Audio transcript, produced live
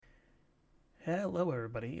Hello,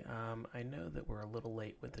 everybody. I know that we're a little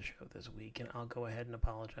late with the show this week, and I'll go ahead and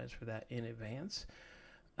apologize for that in advance.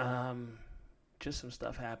 Um, just some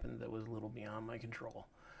stuff happened that was a little beyond my control.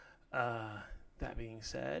 Uh, that being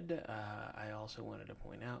said, I also wanted to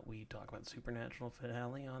point out we talk about the Supernatural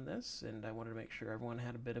finale on this, and I wanted to make sure everyone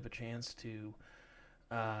had a bit of a chance to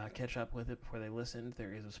catch up with it before they listened.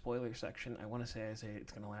 There is a spoiler section. I say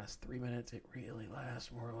it's going to last 3 minutes. It really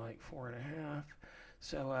lasts more like 4.5.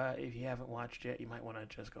 So if you haven't watched yet, you might want to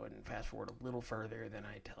just go ahead and fast forward a little further than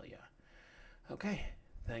I tell you. Okay,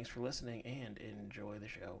 thanks for listening and enjoy the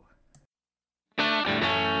show.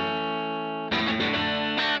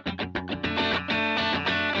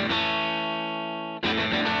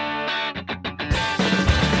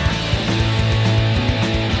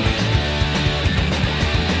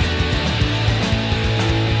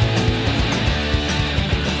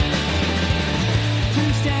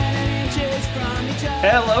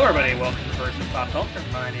 Hello, everybody. Welcome to Versus Pop Culture.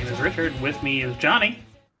 My name is Richard. With me is Johnny.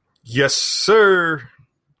 Yes, sir.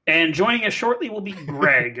 And joining us shortly will be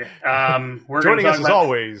Greg. Joining us, as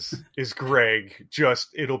always, is Greg. Just,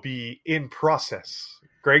 it'll be in process.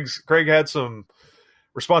 Greg had some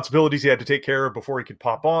responsibilities he had to take care of before he could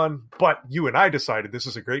pop on, but you and I decided this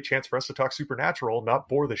is a great chance for us to talk Supernatural, not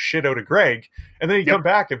bore the shit out of Greg, and then he'd come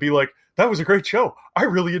back and be like, that was a great show. I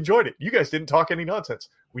really enjoyed it. You guys didn't talk any nonsense.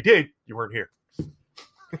 We did. You weren't here.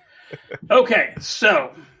 Okay,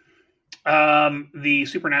 so the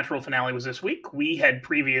Supernatural finale was this week. We had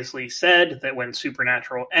previously said that when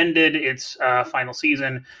Supernatural ended its final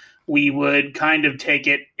season, we would kind of take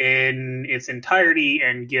it in its entirety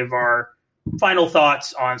and give our final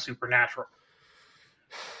thoughts on Supernatural.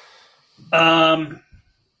 I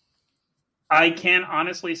can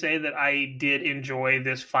honestly say that I did enjoy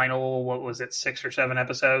this final, 6 or 7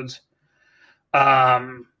 episodes.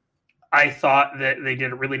 I thought that they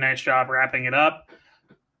did a really nice job wrapping it up.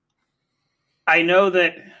 I know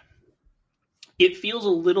that it feels a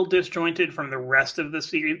little disjointed from the rest of the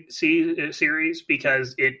series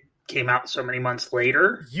because it came out so many months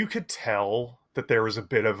later. You could tell that there was a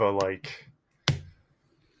bit of a,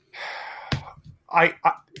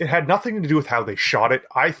 it had nothing to do with how they shot it.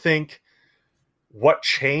 I think what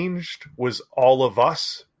changed was all of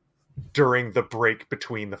us during the break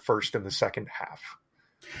between the first and the second half.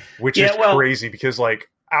 Which is crazy because,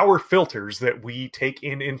 our filters that we take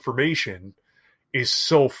in information is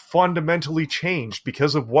so fundamentally changed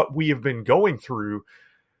because of what we have been going through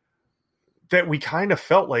that we kind of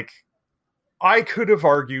felt like I could have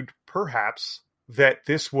argued, perhaps, that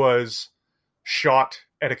this was shot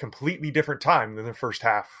at a completely different time than the first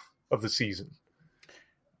half of the season.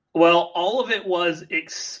 Well, all of it was,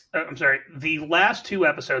 the last 2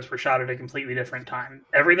 episodes were shot at a completely different time.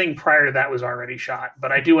 Everything prior to that was already shot,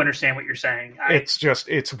 but I do understand what you're saying.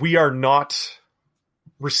 We are not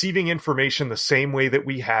receiving information the same way that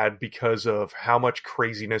we had because of how much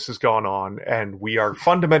craziness has gone on, and we are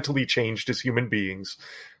fundamentally changed as human beings.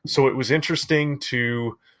 So it was interesting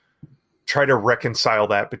to try to reconcile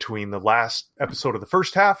that between the last episode of the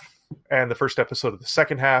first half and the first episode of the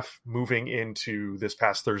second half, moving into this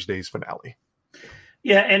past Thursday's finale.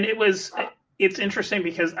 Yeah, and it's interesting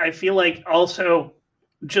because I feel like also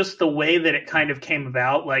just the way that it kind of came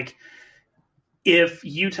about, if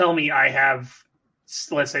you tell me I have,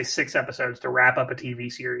 let's say, 6 episodes to wrap up a TV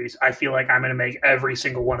series, I feel like I'm going to make every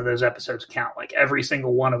single one of those episodes count. Every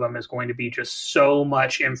single one of them is going to be just so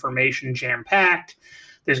much information jam-packed.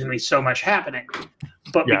 There's going to be so much happening.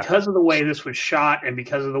 But because of the way this was shot and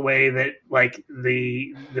because of the way that,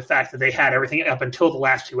 the fact that they had everything up until the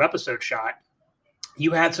last 2 episodes shot,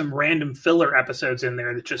 you had some random filler episodes in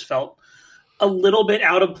there that just felt a little bit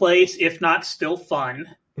out of place, if not still fun.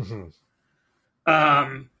 Mm-hmm.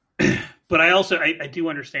 But I do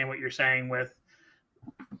understand what you're saying with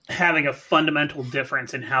having a fundamental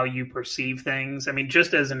difference in how you perceive things. I mean,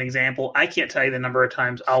 just as an example, I can't tell you the number of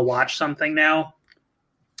times I'll watch something now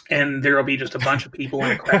and there will be just a bunch of people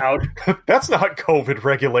in a crowd. That's not COVID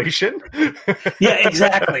regulation. Yeah,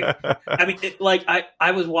 exactly. I mean,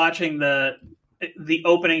 I was watching the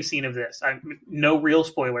opening scene of this. No real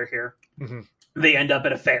spoiler here. Mm-hmm. They end up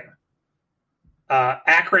at a fair.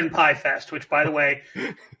 Akron Pie Fest, which, by the way,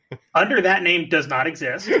 under that name does not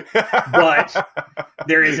exist. But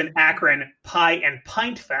there is an Akron Pie and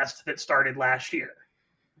Pint Fest that started last year.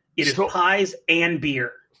 It is pies and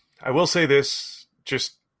beer. I will say this,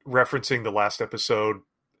 just referencing the last episode,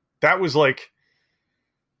 that was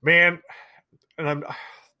man, and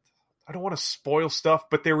I don't want to spoil stuff,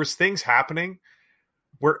 but there was things happening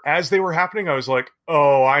where as they were happening, I was like,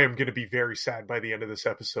 oh, I am going to be very sad by the end of this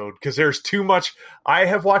episode because there's too much. I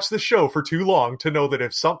have watched the show for too long to know that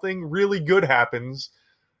if something really good happens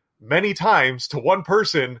many times to one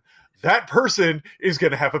person, that person is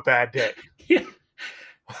going to have a bad day.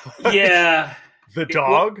 Yeah. The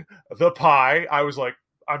dog, the pie, I was like,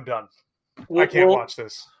 I'm done. I can't watch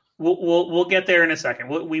this. We'll get there in a second.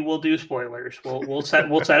 We will do spoilers. We'll set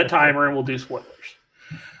a timer and we'll do spoilers.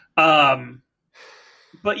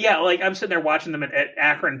 But yeah, like I'm sitting there watching them at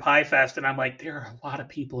Akron Pie Fest, and I'm like, there are a lot of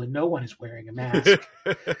people, and no one is wearing a mask.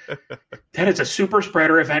 That is a super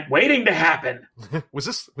spreader event waiting to happen. Was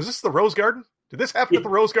this the Rose Garden? Did this happen at the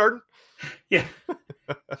Rose Garden? Yeah.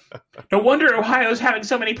 No wonder Ohio's having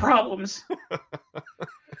so many problems.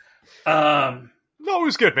 No, it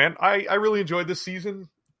was good, man. I really enjoyed this season.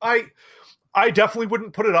 I definitely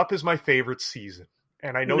wouldn't put it up as my favorite season,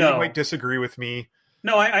 and I know you might disagree with me.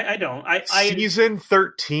 No, I don't. Season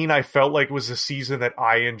 13, I felt like was the season that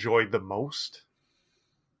I enjoyed the most.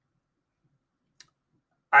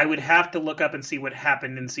 I would have to look up and see what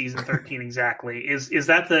happened in season 13 exactly. Is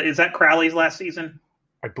that Crowley's last season?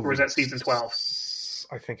 I believe. Or was that season 12?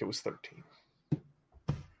 I think it was 13.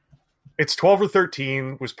 It's 12 or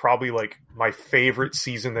 13 was probably like my favorite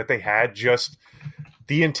season that they had. Just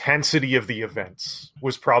the intensity of the events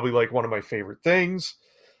was probably like one of my favorite things.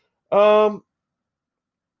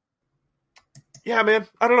 Yeah, man.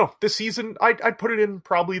 I don't know. This season, I'd put it in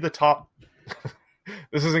probably the top.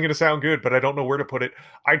 This isn't going to sound good, but I don't know where to put it.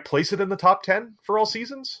 I'd place it in the top 10 for all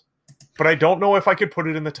seasons, but I don't know if I could put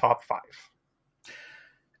it in the top 5.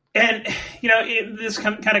 And, this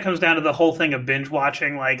kind of comes down to the whole thing of binge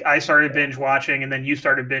watching. Like, I started binge watching, and then you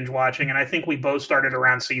started binge watching, and I think we both started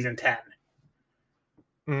around season 10.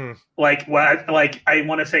 Like I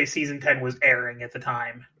want to say season 10 was airing at the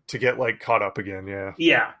time. To get, caught up again, yeah.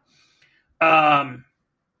 Yeah.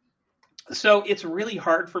 So it's really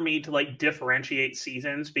hard for me to differentiate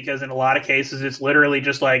seasons because in a lot of cases it's literally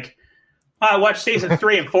just I watched season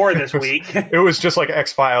 3 and 4 this week. It was just like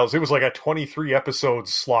X-Files. It was like a 23 episode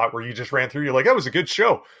slot where you just ran through. You're like, that was a good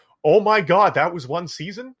show. Oh my God, that was one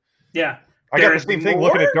season? Yeah. I got the same thing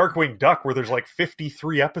looking at Darkwing Duck where there's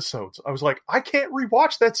 53 episodes. I was like, I can't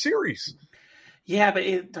rewatch that series. Yeah, but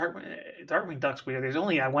Darkwing Duck's weird. There's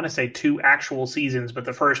only, I want to say, 2 actual seasons, but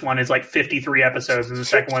the first one is 53 episodes, and the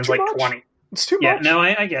second one's 20. It's too much. Yeah, no,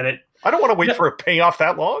 I get it. I don't want to wait for a payoff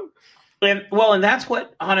that long. And that's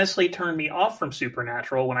what honestly turned me off from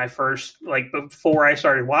Supernatural when I first, before I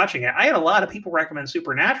started watching it. I had a lot of people recommend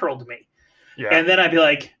Supernatural to me. Yeah. And then I'd be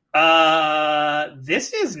like,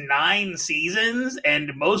 this is 9 seasons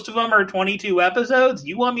and most of them are 22 episodes.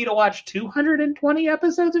 You want me to watch 220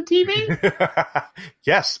 episodes of TV?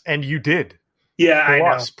 Yes, and you did. Yeah, I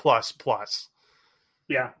know. Plus.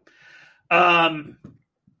 Yeah. I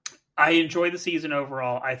enjoyed the season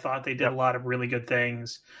overall. I thought they did a lot of really good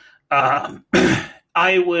things.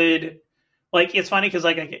 I would it's funny because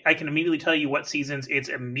I can immediately tell you what seasons it's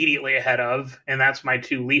immediately ahead of, and that's my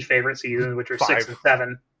 2 least favorite seasons, which are 6 and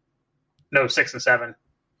 7. No, 6 and 7.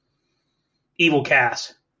 Evil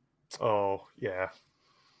Cass. Oh, yeah.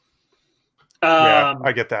 Yeah,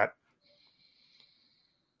 I get that.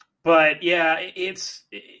 But yeah, it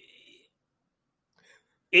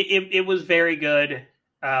was very good.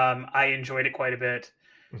 I enjoyed it quite a bit.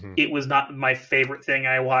 Mm-hmm. It was not my favorite thing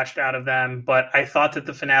I watched out of them, but I thought that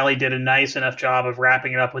the finale did a nice enough job of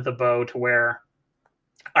wrapping it up with a bow to where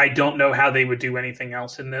I don't know how they would do anything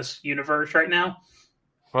else in this universe right now.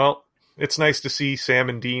 Well, it's nice to see Sam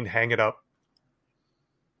and Dean hang it up.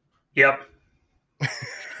 Yep.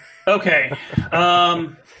 Okay.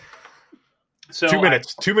 So 2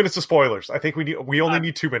 minutes. 2 minutes of spoilers. I think we only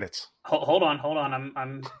need 2 minutes. Hold on.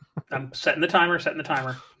 I'm setting the timer.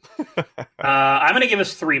 I'm going to give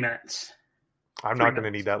us 3 minutes. I'm not going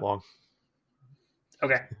to need that long.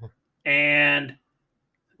 Okay. And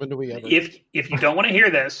when do we ever? If you don't want to hear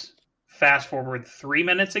this, fast forward 3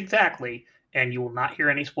 minutes exactly, and you will not hear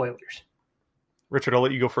any spoilers. Richard, I'll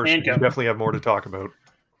let you go first. You definitely have more to talk about.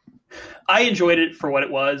 I enjoyed it for what it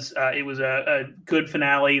was. It was a good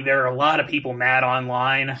finale. There are a lot of people mad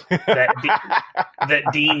online that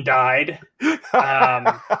Dean died.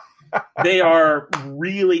 They are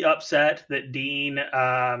really upset that Dean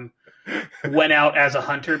went out as a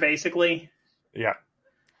hunter, basically. Yeah.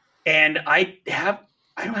 And I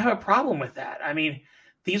don't have a problem with that. I mean,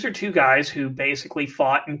 these are 2 guys who basically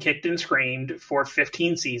fought and kicked and screamed for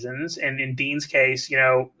 15 seasons. And in Dean's case,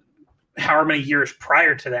 however many years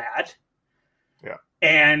prior to that. Yeah.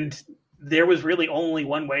 And there was really only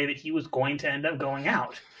one way that he was going to end up going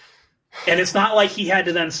out. And it's not like he had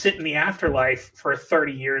to then sit in the afterlife for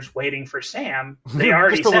 30 years waiting for Sam. They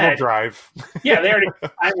already Just a said, little drive. yeah, they already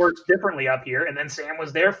I worked differently up here, and then Sam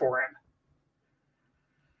was there for him.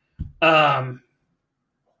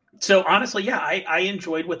 So honestly, yeah, I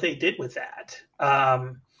enjoyed what they did with that.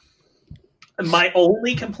 My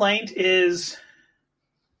only complaint is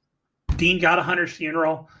Dean got a Hunter's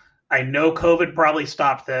funeral. I know COVID probably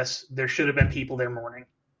stopped this. There should have been people there mourning.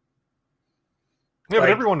 Yeah, but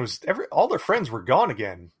everyone was all their friends were gone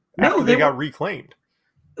again after No, they got reclaimed.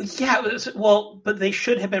 Yeah, but they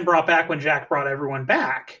should have been brought back when Jack brought everyone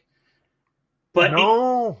back. But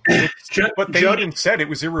no, but they Jody even said it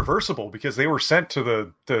was irreversible because they were sent to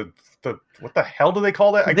the what the hell do they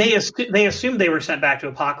call that? They assumed they were sent back to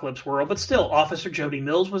Apocalypse World, but still, Officer Jody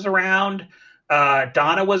Mills was around.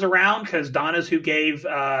 Donna was around because Donna's who gave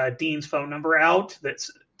Dean's phone number out. That's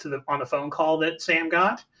on the phone call that Sam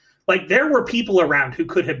got. Like, there were people around who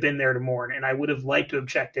could have been there to mourn, and I would have liked to have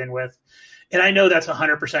checked in with. And I know that's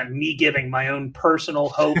 100% me giving my own personal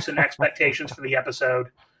hopes and expectations for the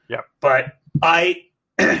episode. Yeah, but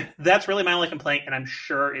that's really my only complaint, and I'm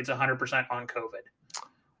sure it's 100% on COVID.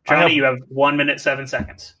 Johnny, you have 1 minute, 7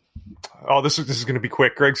 seconds. Oh, this is going to be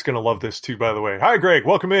quick. Greg's going to love this too, by the way. Hi, Greg.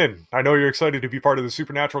 Welcome in. I know you're excited to be part of the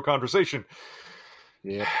supernatural conversation.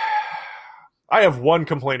 Yeah. I have one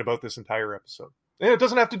complaint about this entire episode. And it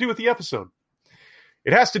doesn't have to do with the episode.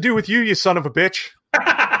 It has to do with you son of a bitch.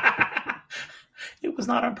 It was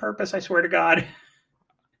not on purpose, I swear to God.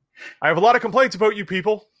 I have a lot of complaints about you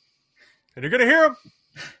people. And you're going to hear them.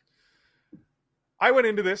 I went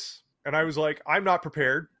into this, and I was like, I'm not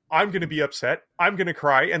prepared. I'm going to be upset. I'm going to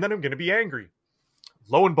cry, and then I'm going to be angry.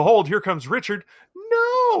 Lo and behold, here comes Richard.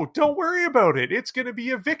 No, don't worry about it. It's going to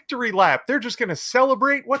be a victory lap. They're just going to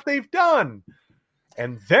celebrate what they've done.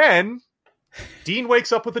 And then Dean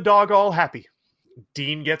wakes up with the dog all happy.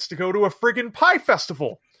 Dean gets to go to a friggin' pie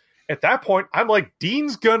festival. At that point, I'm like,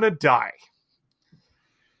 Dean's gonna die.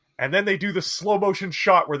 And then they do the slow motion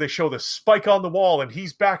shot where they show the spike on the wall and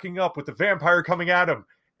he's backing up with the vampire coming at him.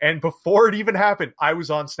 And before it even happened, I was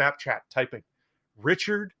on Snapchat typing,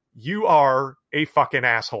 Richard, you are a fucking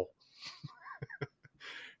asshole.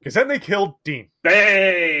 Because then they killed Dean.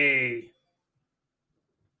 Hey!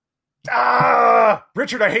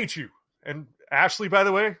 Richard, I hate you. And Ashley, by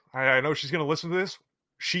the way, I know she's going to listen to this.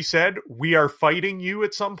 She said, we are fighting you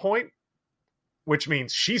at some point, which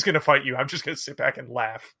means she's going to fight you. I'm just going to sit back and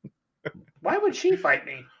laugh. Why would she fight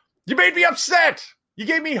me? You made me upset. You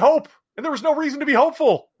gave me hope, and there was no reason to be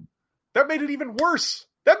hopeful. That made it even worse.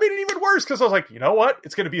 Because I was like, you know what?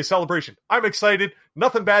 It's going to be a celebration. I'm excited.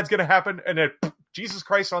 Nothing bad's going to happen. And then Jesus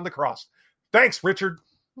Christ on the cross. Thanks, Richard.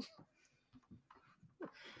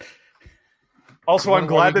 Also, I'm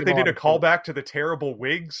glad that they did a callback to the terrible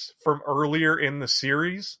wigs from earlier in the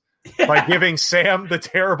series by giving Sam the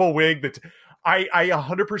terrible wig. That I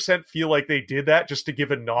 100% feel like they did that just to give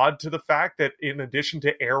a nod to the fact that in addition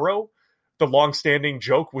to Arrow, the long-standing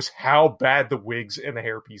joke was how bad the wigs and the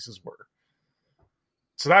hairpieces were.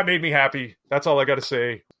 So that made me happy. That's all I got to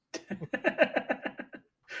say.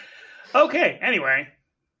 Okay, anyway.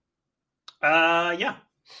 Yeah.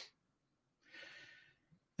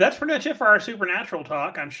 That's pretty much it for our Supernatural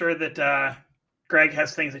talk. I'm sure that Greg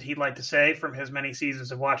has things that he'd like to say from his many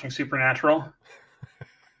seasons of watching Supernatural.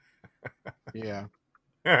 Yeah.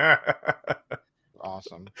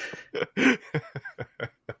 Awesome.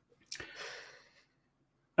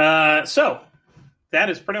 So, that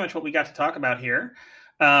is pretty much what we got to talk about here.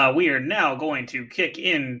 We are now going to kick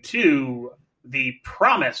into the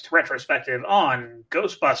promised retrospective on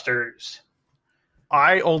Ghostbusters.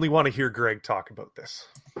 I only want to hear Greg talk about this.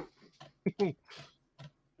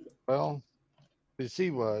 Well, as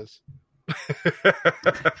he was.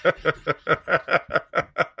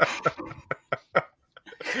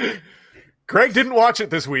 Greg didn't watch it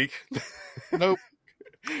this week. Nope.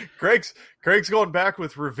 Greg's going back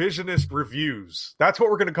with revisionist reviews. That's what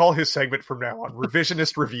we're going to call his segment from now on.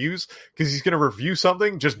 Revisionist reviews, because he's going to review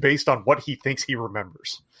something just based on what he thinks he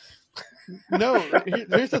remembers. No,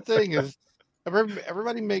 here's the thing is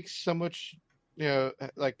everybody makes so much,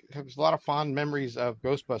 like has a lot of fond memories of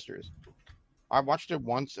Ghostbusters. I watched it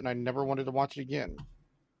once and I never wanted to watch it again.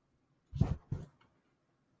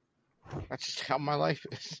 That's just how my life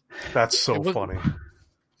is. That's so funny.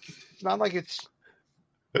 It's not like it's...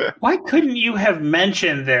 Why couldn't you have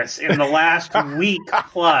mentioned this in the last week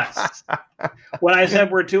plus when I said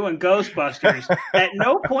we're doing Ghostbusters? At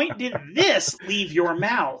no point did this leave your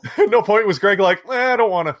mouth. At no point was Greg like, I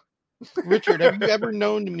don't want to. Richard, have you ever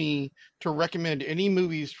known me to recommend any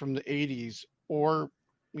movies from the 80s or,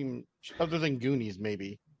 other than Goonies,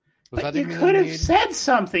 maybe? Was But that you even could in have the 80s? said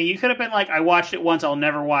something. You could have been like, I watched it once, I'll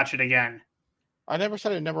never watch it again. I never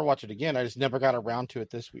said I'd never watch it again. I just never got around to it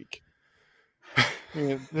this week.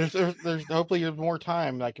 There's hopefully there's more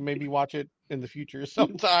time. I can maybe watch it in the future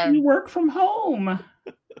sometime. You work from home.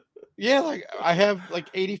 Yeah, like I have like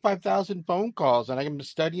 85,000 phone calls, and I'm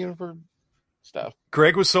studying for stuff.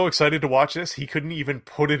 Greg was so excited to watch this, he couldn't even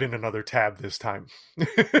put it in another tab this time.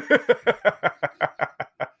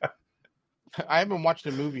 I haven't watched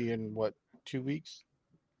a movie in 2 weeks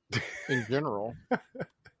in general.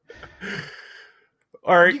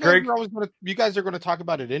 All right, Greg. You guys are going to talk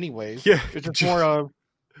about it anyways. Yeah, It's just more of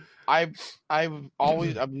I've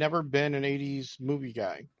never been an 80s movie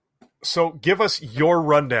guy. So give us your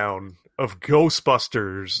rundown of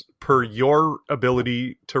Ghostbusters per your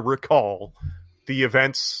ability to recall the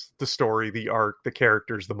events, the story, the arc, the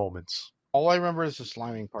characters, the moments. All I remember is the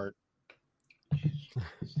sliming part.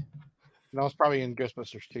 That was probably in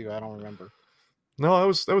Ghostbusters 2. I don't remember.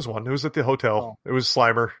 No, that was one. It was at the hotel. Oh. It was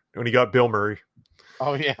Slimer when he got Bill Murray.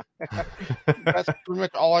 Oh, yeah. That's pretty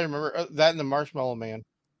much all I remember. That and the Marshmallow Man.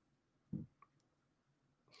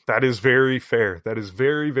 That is very fair. That is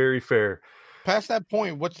very, very fair. Past that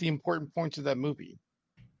point, what's the important points of that movie?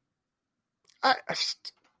 The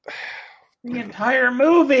entire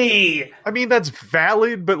movie. I mean, that's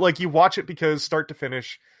valid, but like you watch it because start to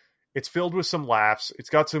finish, it's filled with some laughs. It's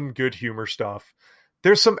got some good humor stuff.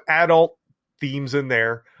 There's some adult themes in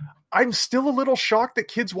there. I'm still a little shocked that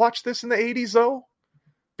kids watch this in the 80s, though.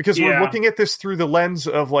 Because we're looking at this through the lens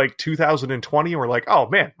of like 2020, and we're like, oh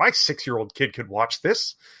man, my 6-year-old kid could watch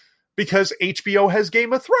this because HBO has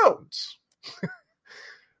Game of Thrones.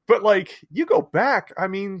 But like, you go back, I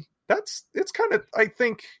mean, it's kind of, I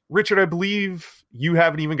think, Richard, I believe you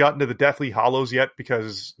haven't even gotten to the Deathly Hallows yet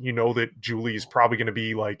because you know that Julie is probably going to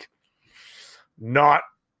be like not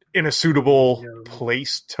in a suitable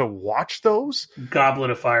place to watch those. Goblet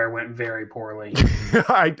of Fire went very poorly.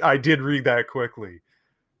 I did read that quickly.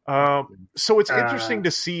 So it's interesting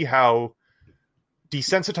to see how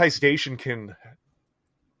desensitization can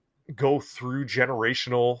go through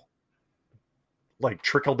generational, like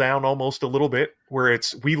trickle down almost a little bit, where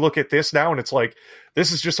we look at this now and it's like,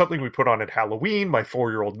 this is just something we put on at Halloween. My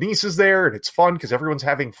 4-year-old niece is there and it's fun because everyone's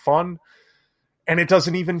having fun, and it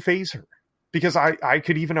doesn't even faze her. Because I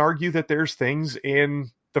could even argue that there's things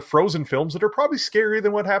in the Frozen films that are probably scarier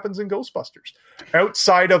than what happens in Ghostbusters.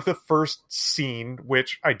 Outside of the first scene,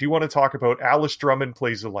 which I do want to talk about, Alice Drummond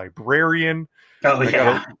plays a librarian. Oh,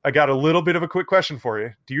 yeah. I got a little bit of a quick question for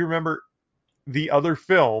you. Do you remember the other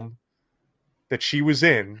film that she was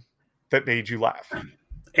in that made you laugh?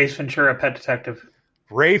 Ace Ventura, Pet Detective.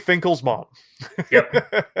 Ray Finkel's mom.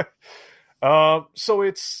 Yep. So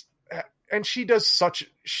it's... And she does such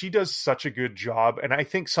a good job. And I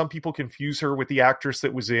think some people confuse her with the actress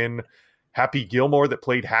that was in Happy Gilmore that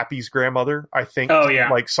played Happy's grandmother. I think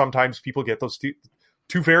like sometimes people get those two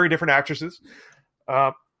very different actresses.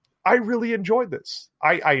 I really enjoyed this.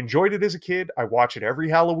 I enjoyed it as a kid. I watch it every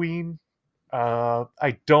Halloween. I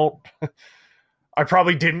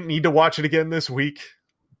probably didn't need to watch it again this week,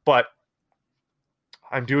 but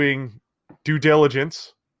I'm doing due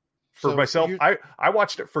diligence. For myself, I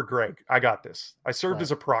watched it for Greg. I got this. I served as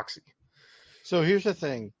a proxy. So here's the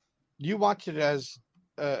thing: you watch it as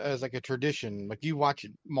like a tradition. Like you watch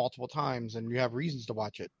it multiple times, and you have reasons to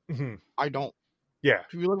watch it. Mm-hmm. I don't. Yeah.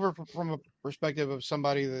 If you look from a perspective of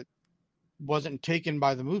somebody that wasn't taken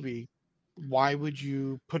by the movie, why would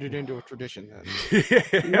you put it into a tradition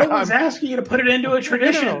then? No one's asking you to put it into a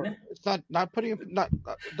tradition. No. It's not putting.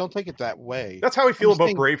 Don't take it that way. That's how I feel about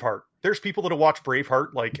Braveheart. There's people that watch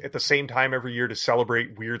Braveheart like at the same time every year to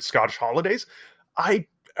celebrate weird Scottish holidays. I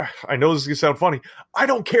know this is gonna sound funny. I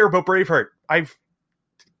don't care about Braveheart.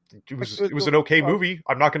 It was an okay movie.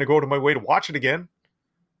 I'm not going to go to my way to watch it again.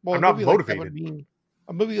 Well, I'm not motivated.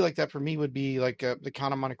 A movie like that for me would be like The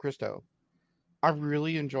Count of Monte Cristo. I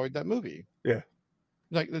really enjoyed that movie. Yeah,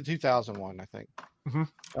 like the 2001, I think.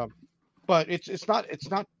 Mm-hmm. But it's not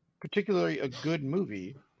particularly a good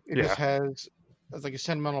movie. It just has like a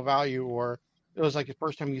sentimental value, or it was like the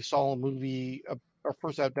first time you saw a movie, or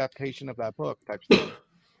first adaptation of that book type stuff.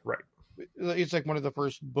 Right. It's like one of the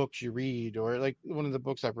first books you read, or like one of the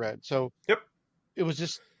books I've read. So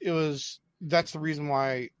that's the reason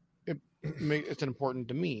why it's important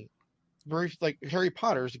to me. Very like Harry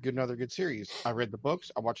Potter is another good series. I read the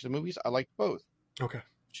books, I watched the movies, I liked both. Okay.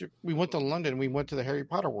 We went to London, we went to the Harry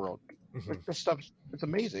Potter world. Mm-hmm. This stuff, it's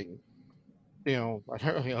amazing. You know,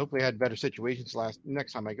 hopefully I had better situations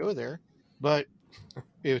next time I go there, but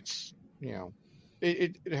it's, you know,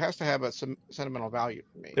 it has to have some sentimental value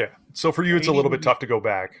for me. Yeah. So for you, it's a little bit tough to go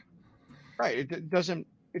back. Right. It doesn't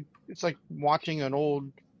it's like watching an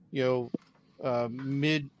old,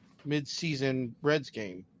 mid-season Reds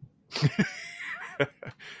game.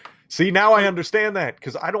 See, now I understand that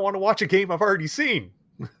because I don't want to watch a game I've already seen.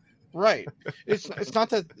 Right. It's not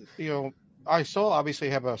that, I still obviously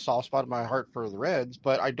have a soft spot in my heart for the Reds,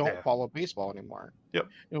 but I don't follow baseball anymore. Yep.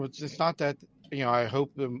 It's not that, I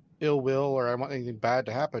hope them ill will or I want anything bad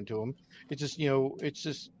to happen to them. It's just,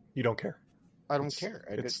 you don't care. I don't care.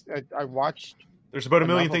 I watched. There's about a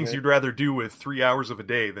million things you'd rather do with 3 hours of a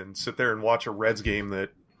day than sit there and watch a Reds game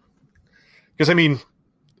because I mean,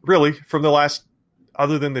 really, from the last,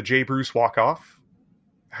 other than the Jay Bruce walk-off,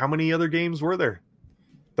 how many other games were there?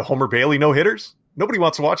 The Homer Bailey no-hitters? Nobody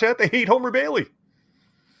wants to watch that. They hate Homer Bailey.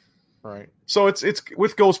 Right. So it's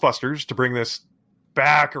with Ghostbusters, to bring this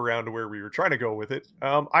back around to where we were trying to go with it.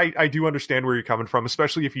 I do understand where you're coming from,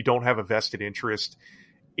 especially if you don't have a vested interest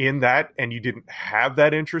in that and you didn't have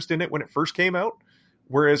that interest in it when it first came out.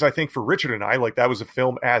 Whereas I think for Richard and I, like, that was a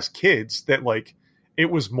film as kids that, like, it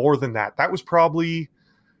was more than that. That was probably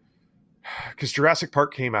because Jurassic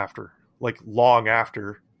Park came after, like, long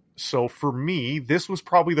after. So for me, this was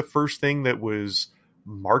probably the first thing that was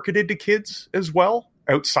marketed to kids as well,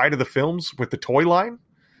 outside of the films with the toy line.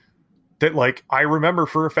 That, like, I remember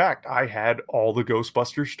for a fact, I had all the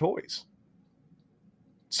Ghostbusters toys.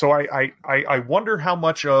 So I wonder how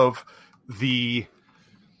much of the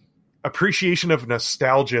appreciation of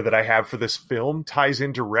nostalgia that I have for this film ties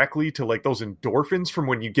in directly to, like, those endorphins from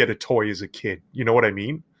when you get a toy as a kid. You know what I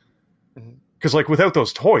mean? Because, like, without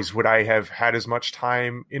those toys, would I have had as much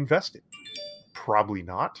time invested? Probably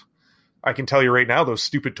not. I can tell you right now, those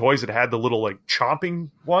stupid toys that had the little, like, chomping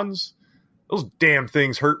ones, those damn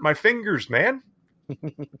things hurt my fingers, man.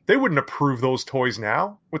 They wouldn't approve those toys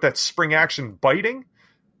now with that spring action biting.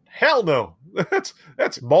 Hell no.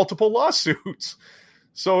 That's multiple lawsuits.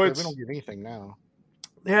 So we don't get anything now.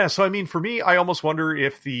 Yeah, so I mean, for me, I almost wonder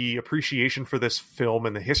if the appreciation for this film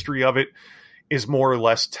and the history of it is more or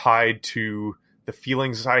less tied to the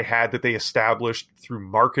feelings I had that they established through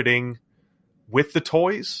marketing with the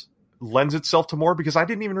toys lends itself to more, because I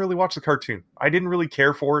didn't even really watch the cartoon. I didn't really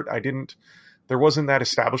care for it. There wasn't that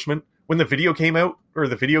establishment. When the video came out, or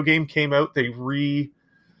the video game came out, they remade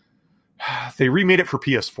it for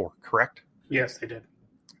PS4, correct? Yes, they did.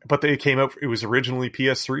 But it was originally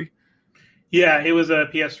PS3? Yeah, it was a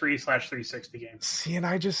PS3/360 game. See, and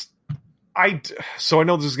so I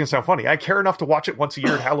know this is going to sound funny. I care enough to watch it once a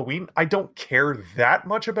year at Halloween. I don't care that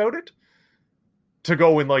much about it to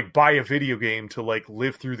go and, like, buy a video game to, like,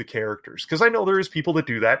 live through the characters. Because I know there is people that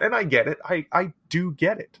do that, and I get it. I do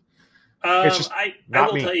get it. It's just I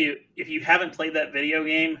will tell you, if you haven't played that video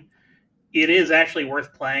game, it is actually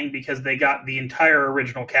worth playing because they got the entire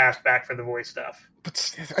original cast back for the voice stuff.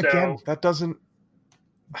 But again, that doesn't...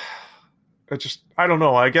 I don't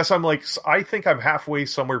know. I guess I think I'm halfway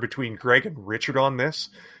somewhere between Greg and Richard on this,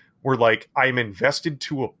 where, like, I'm invested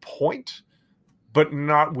to a point, but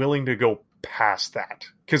not willing to go past that.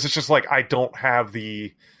 Because it's just like, I don't have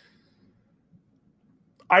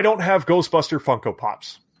Ghostbuster Funko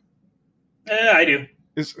Pops. I do.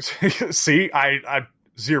 See, I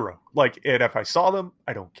zero. Like, and if I saw them,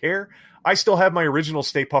 I don't care. I still have my original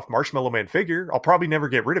Stay Puft Marshmallow Man figure. I'll probably never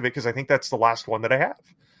get rid of it because I think that's the last one that I have.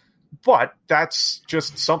 But that's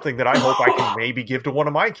just something that I hope I can maybe give to one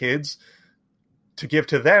of my kids to give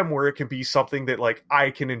to them, where it can be something that, like,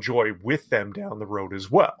 I can enjoy with them down the road as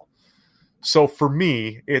well. So for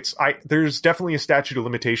me, there's definitely a statute of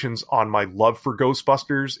limitations on my love for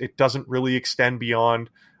Ghostbusters. It doesn't really extend beyond.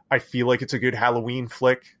 I feel like it's a good Halloween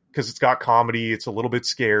flick because it's got comedy. It's a little bit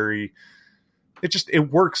scary. It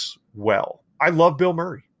works well. I love Bill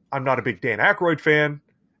Murray. I'm not a big Dan Aykroyd fan.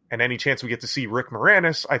 And any chance we get to see Rick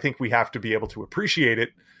Moranis, I think we have to be able to appreciate it.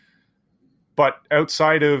 But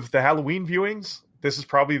outside of the Halloween viewings, this is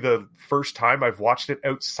probably the first time I've watched it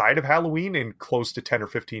outside of Halloween in close to 10 or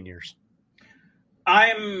 15 years.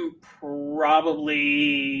 I'm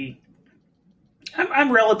relatively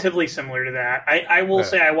similar to that. I will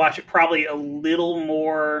say I watch it probably a little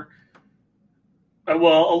more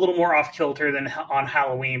off kilter than on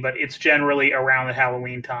Halloween, but it's generally around the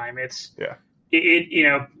Halloween time.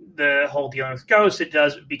 The whole dealing with ghosts, it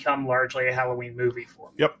does become largely a Halloween movie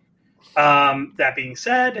for me. Yep. That being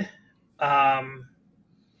said,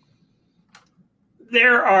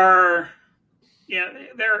 there are,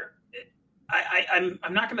 I'm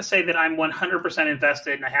not going to say that I'm 100%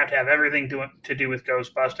 invested and I have to have everything to do with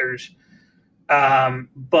Ghostbusters.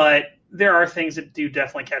 But there are things that do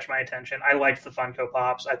definitely catch my attention. I liked the Funko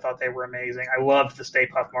Pops. I thought they were amazing. I loved the Stay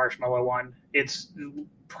Puft Marshmallow one. It's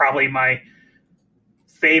probably my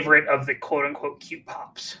favorite of the quote-unquote cute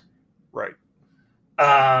pops. Right.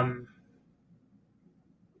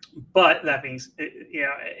 But that means,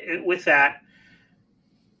 with that,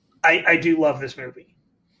 I do love this movie.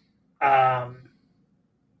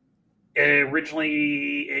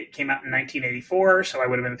 Originally, it came out in 1984, so I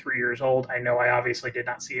would have been 3 years old. I know I obviously did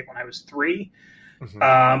not see it when I was 3,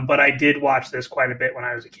 but I did watch this quite a bit when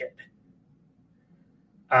I was a kid.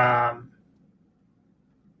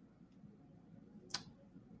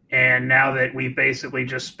 And now that we basically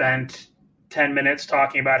just spent 10 minutes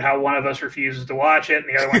talking about how one of us refuses to watch it and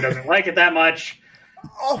the other one doesn't like it that much,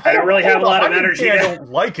 I don't really have a lot of energy. I don't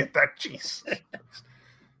like it. That jeez.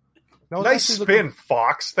 No, nice spin,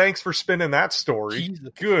 Fox. Thanks for spinning that story. Jesus.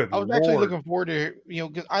 Good. I was actually looking forward to,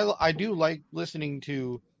 because I do like listening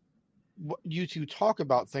to you two talk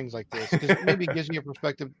about things like this, because maybe it gives me a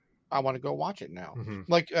perspective. I want to go watch it now,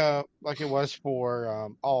 like it was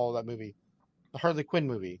for that movie, the Harley Quinn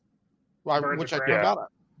movie, which I turned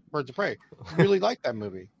out Birds of Prey. Really liked that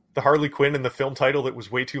movie. The Harley Quinn and the film title that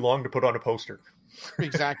was way too long to put on a poster.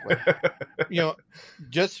 Exactly.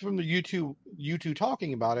 Just from the you two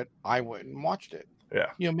talking about it, I went and watched it.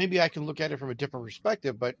 Yeah. Maybe I can look at it from a different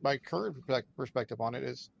perspective, but my current perspective on it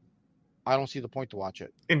is I don't see the point to watch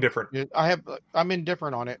it. Indifferent. I'm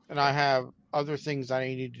indifferent on it, and I have other things I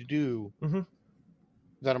need to do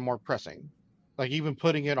that are more pressing. Like even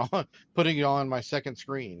putting it on my second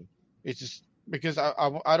screen. It's just because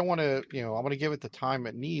I don't want to, I want to give it the time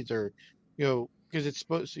it needs, or because it's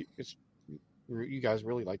supposed to, you guys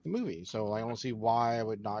really like the movie, so I don't see why I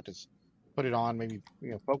would not just put it on, maybe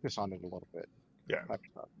focus on it a little bit. Yeah.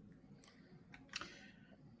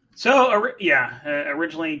 So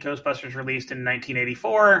originally Ghostbusters released in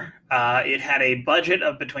 1984. It had a budget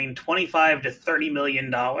of between $25 to $30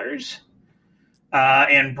 million,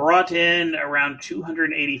 and brought in around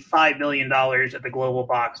 $285 million at the global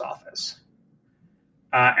box office.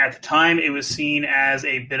 At the time, it was seen as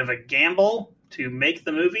a bit of a gamble to make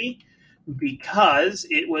the movie because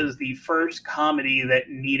it was the first comedy that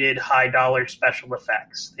needed high-dollar special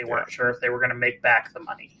effects. They weren't sure if they were going to make back the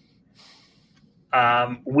money.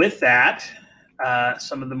 With that,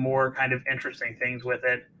 some of the more kind of interesting things with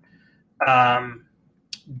it, Dan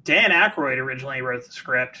Aykroyd originally wrote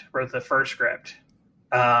the first script,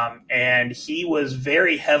 and he was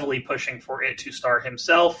very heavily pushing for it to star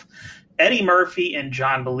himself, Eddie Murphy, and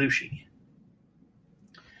John Belushi.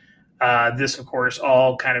 This, of course,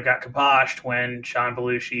 all kind of got kiboshed when John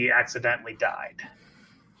Belushi accidentally died.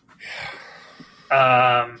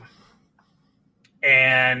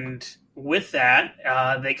 And with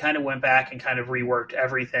that, they kind of went back and kind of reworked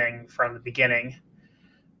everything from the beginning.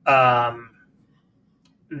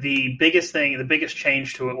 The biggest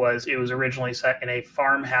change to it was originally set in a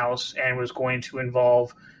farmhouse and was going to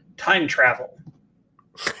involve time travel.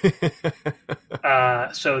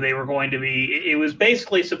 So they were going to be, it was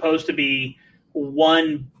basically supposed to be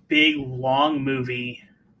one big long movie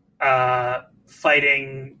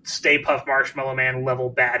fighting Stay Puft Marshmallow Man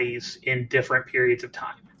level baddies in different periods of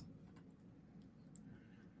time.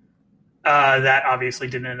 That obviously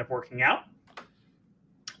didn't end up working out.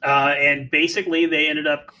 And basically they ended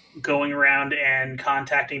up going around and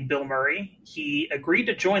contacting Bill Murray. He agreed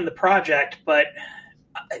to join the project, but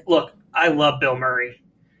look, I love Bill Murray.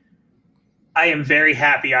 I am very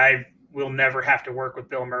happy I will never have to work with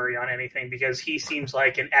Bill Murray on anything because he seems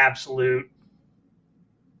like an absolute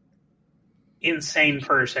insane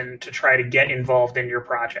person to try to get involved in your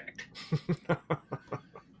project.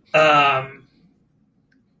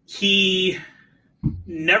 He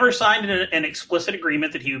never signed an explicit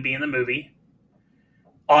agreement that he would be in the movie.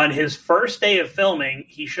 On his first day of filming,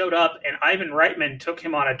 he showed up and Ivan Reitman took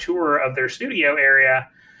him on a tour of their studio area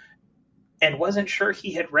and wasn't sure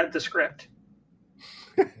he had read the script.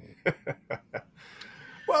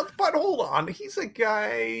 Well, but hold on. He's a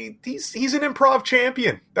guy, he's an improv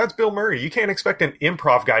champion. That's Bill Murray. You can't expect an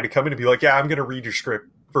improv guy to come in and be like, yeah, I'm going to read your script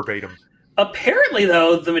verbatim. Apparently,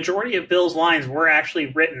 though, the majority of Bill's lines were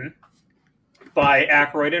actually written by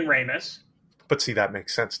Aykroyd and Ramis. But see, that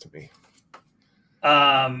makes sense to me.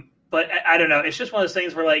 But I don't know. It's just one of those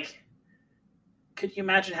things where, like, could you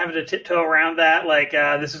imagine having to tiptoe around that? Like,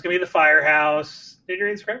 this is going to be the firehouse. Did you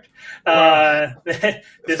read the script? This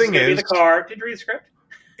is going to be the car. Did you read the script?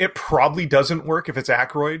 It probably doesn't work if it's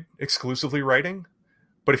Aykroyd exclusively writing.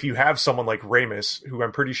 But if you have someone like Ramis, who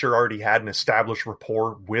I'm pretty sure already had an established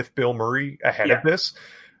rapport with Bill Murray ahead of this,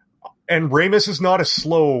 and Ramis is not a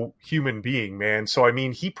slow human being, man. So, I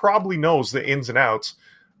mean, he probably knows the ins and outs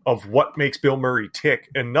of what makes Bill Murray tick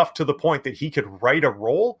enough to the point that he could write a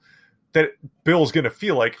role that Bill's going to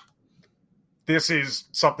feel like this is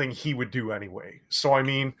something he would do anyway. So, I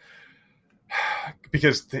mean,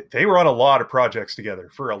 because they were on a lot of projects together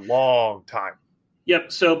for a long time.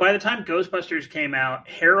 Yep. So by the time Ghostbusters came out,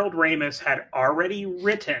 Harold Ramis had already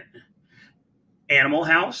written Animal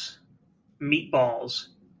House, Meatballs,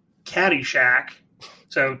 Caddyshack.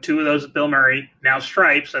 So 2 of those with Bill Murray. Now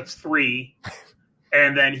Stripes, that's 3.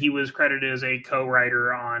 And then he was credited as a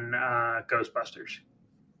co-writer on Ghostbusters.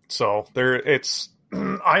 So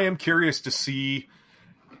I am curious to see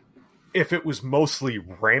if it was mostly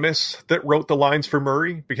Ramis that wrote the lines for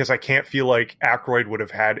Murray, because I can't feel like Aykroyd would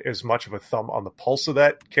have had as much of a thumb on the pulse of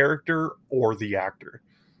that character or the actor.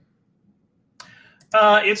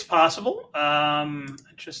 It's possible.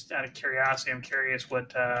 Just out of curiosity, I'm curious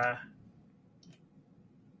what...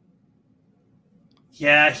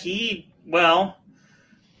 Yeah, he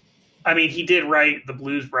did write the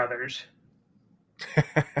Blues Brothers.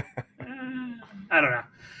 I don't know.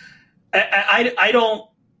 I don't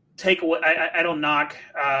take away. I don't knock.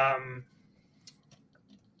 I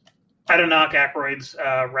don't knock Aykroyd's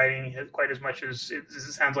writing quite as much as it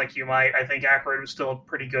sounds like you might. I think Aykroyd was still a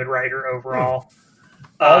pretty good writer overall.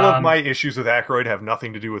 All of my issues with Aykroyd have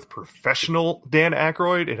nothing to do with professional Dan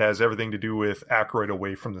Aykroyd. It has everything to do with Aykroyd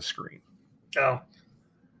away from the screen. Oh.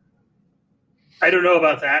 I don't know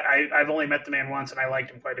about that. I've only met the man once, and I liked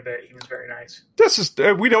him quite a bit. He was very nice. This is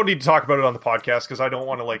we don't need to talk about it on the podcast because I don't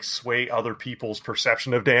want to sway other people's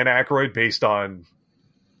perception of Dan Aykroyd based on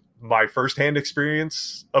my firsthand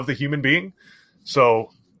experience of the human being. So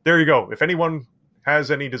there you go. If anyone has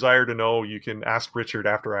any desire to know, you can ask Richard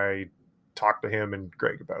after I talk to him and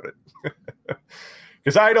Greg about it.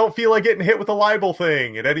 Because I don't feel like getting hit with a libel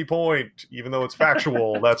thing at any point, even though it's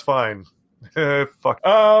factual. That's fine. Fuck.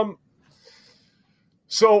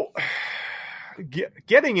 So,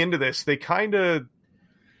 getting into this, they kind of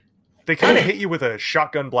hit you with a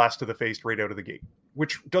shotgun blast to the face right out of the gate,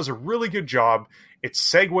 which does a really good job. It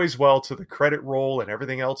segues well to the credit roll and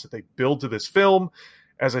everything else that they build to this film.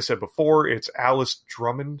 As I said before, it's Alice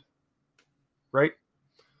Drummond, right?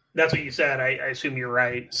 That's what you said. I assume you're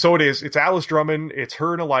right. So it is. It's Alice Drummond. It's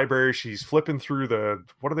her in a library. She's flipping through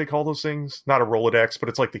what do they call those things? Not a Rolodex, but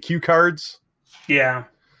it's like the cue cards. Yeah.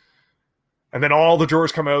 And then all the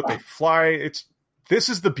drawers come out. They fly. This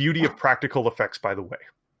is the beauty of practical effects, by the way.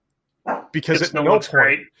 Because at no point,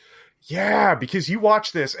 great. Yeah, because you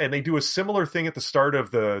watch this and they do a similar thing at the start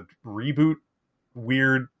of the reboot,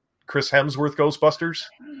 weird Chris Hemsworth Ghostbusters,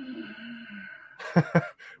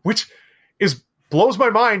 which blows my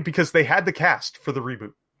mind because they had the cast for the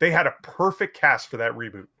reboot. They had a perfect cast for that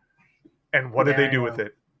reboot. And what did they do with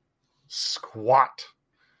it? Squat.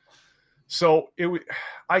 So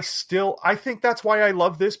I think that's why I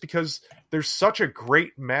love this, because there's such a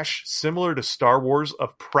great mesh similar to Star Wars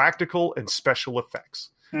of practical and special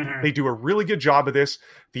effects. Mm-hmm. They do a really good job of this.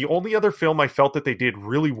 The only other film I felt that they did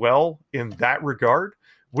really well in that regard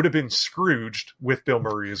would have been Scrooged with Bill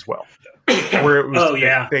Murray as well. Where it was,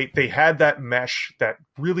 they had that mesh, that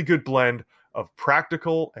really good blend of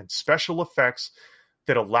practical and special effects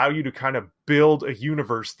that allow you to kind of build a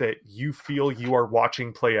universe that you feel you are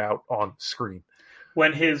watching play out on screen.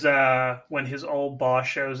 When his old boss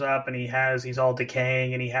shows up and he's all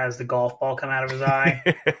decaying and he has the golf ball come out of his eye.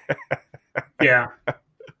 Yeah.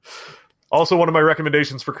 Also, one of my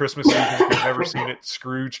recommendations for Christmas season, if you've never seen it,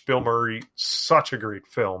 Scrooge, Bill Murray, such a great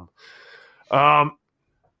film. I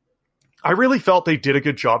really felt they did a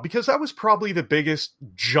good job because that was probably the biggest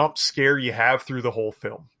jump scare you have through the whole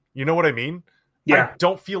film. You know what I mean? Yeah. I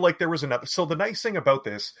don't feel like there was another. So the nice thing about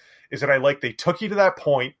this is that they took you to that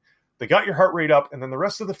point, they got your heart rate up, and then the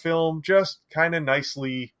rest of the film just kind of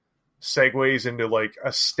nicely segues into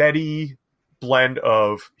a steady blend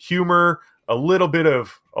of humor, a little bit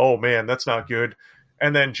of, oh man, that's not good,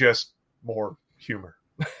 and then just more humor.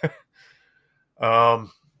 I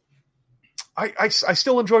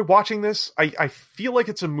still enjoy watching this. I feel like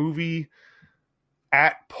it's a movie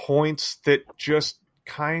at points that just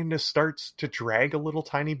kind of starts to drag a little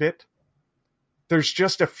tiny bit. There's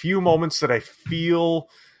just a few moments that I feel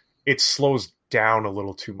it slows down a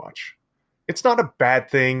little too much. It's not a bad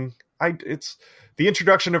thing. It's the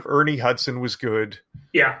introduction of Ernie Hudson was good.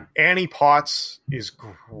 Yeah. Annie Potts is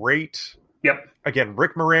great. Yep. Again,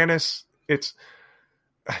 Rick Moranis.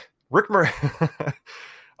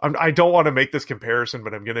 I don't want to make this comparison,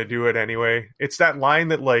 but I'm going to do it anyway. It's that line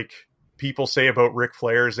that people say about Ric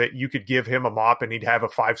Flair is that you could give him a mop and he'd have a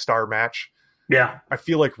 5-star match. Yeah. I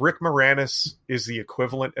feel like Rick Moranis is the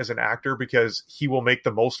equivalent as an actor because he will make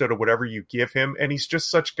the most out of whatever you give him. And he's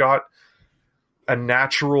just got a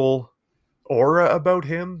natural aura about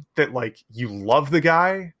him that you love the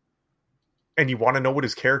guy and you want to know what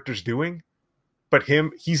his character's doing. But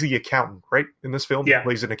he's the accountant, right? In this film, yeah. He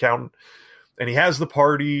plays an accountant. and he has the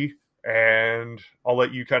party, and I'll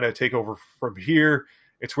let you kind of take over from here.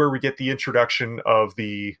 It's where we get the introduction of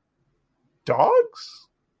the dogs,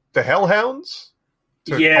 the hellhounds,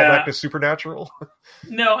 to call back to Supernatural.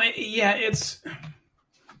 No, yeah, it's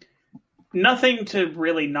nothing to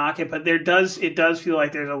really knock it, but it does feel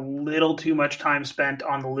like there's a little too much time spent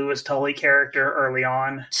on the Louis Tully character early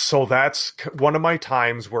on. So that's one of my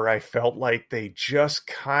times where I felt like they just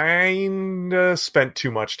kind of spent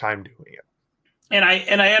too much time doing it. And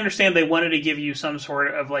I understand they wanted to give you some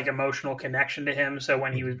sort of like emotional connection to him. So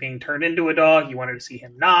when he was being turned into a dog, you wanted to see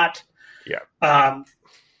him not. Yeah.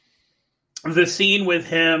 The scene with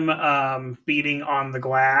him beating on the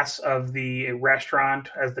glass of the restaurant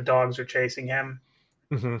as the dogs are chasing him,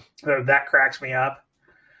 that cracks me up.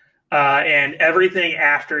 And everything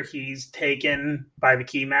after he's taken by the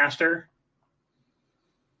Keymaster.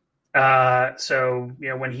 So,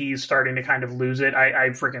 when he's starting to kind of lose it, I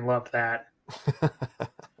freaking loved that.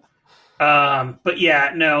 But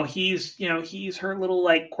yeah, no, he's her little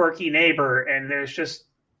like quirky neighbor, and there's just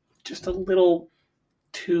a little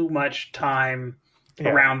too much time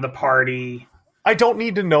around the party. I don't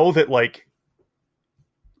need to know that like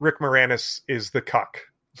Rick Moranis is the cuck.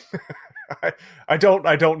 I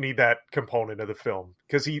don't need that component of the film,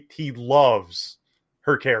 because he loves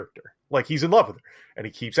her character. Like, he's in love with her, and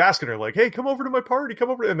he keeps asking her like, hey, come over to my party, come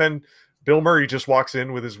over. And then Bill Murray just walks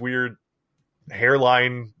in with his weird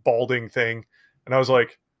hairline balding thing, and I was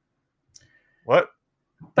like, what?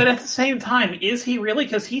 But at the same time, is he really?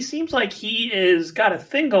 Because he seems like he is got a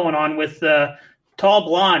thing going on with the tall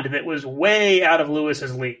blonde that was way out of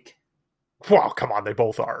Lewis's league. Wow, come on, they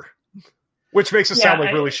both are. Which makes us sound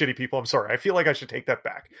like really shitty people. I'm sorry. I feel like I should take that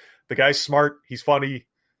back. The guy's smart. He's funny.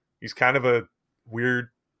 He's kind of a weird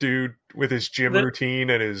dude with his gym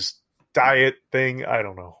routine and his diet thing. I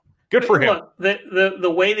don't know. Good for him. Look,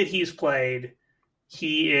 the way that he's played,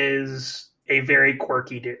 he is a very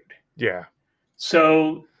quirky dude. Yeah.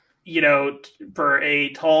 So, for a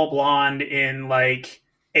tall blonde in like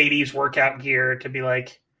 80s workout gear to be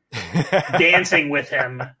like dancing with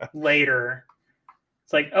him later,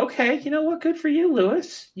 it's like, okay, you know what? Good for you,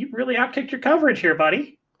 Lewis. You really outkicked your coverage here,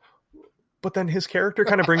 buddy. But then his character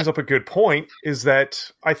kind of brings up a good point, is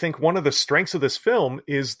that I think one of the strengths of this film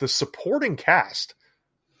is the supporting cast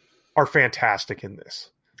are fantastic in this.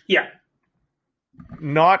 Yeah.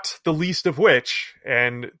 Not the least of which,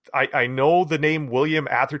 and I know the name William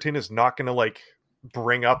Atherton is not going to like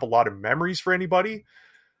bring up a lot of memories for anybody,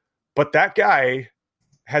 but that guy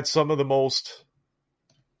had some of the most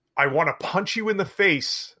I want to punch you in the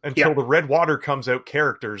face until the red water comes out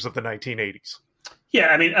characters of the 1980s. Yeah,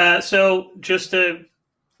 I mean, so just to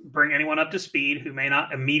bring anyone up to speed who may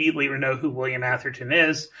not immediately know who William Atherton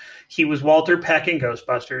is, he was Walter Peck in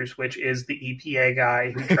Ghostbusters, which is the EPA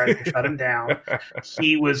guy who tried to shut him down.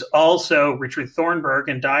 He was also Richard Thornburg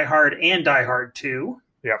in Die Hard and Die Hard 2.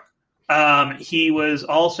 Yep. He was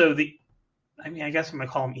also I guess I'm going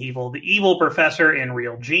to call him evil, the evil professor in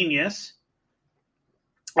Real Genius.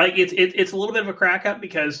 Like, it's a little bit of a crack up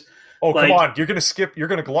because... Oh, come on. You're going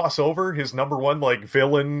to gloss over his number one, like,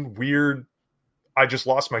 villain, weird, I just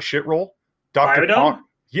lost my shit role? Dr.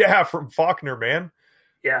 Yeah, from Faulkner, man.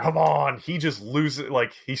 Yeah. Come on. He just loses,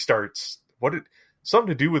 like, he starts, something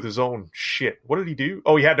to do with his own shit. What did he do?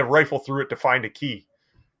 Oh, he had to rifle through it to find a key.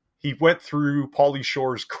 He went through Pauly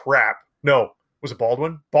Shore's crap. No, was it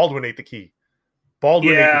Baldwin? Baldwin ate the key. Ate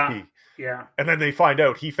the key. Yeah. And then they find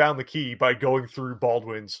out he found the key by going through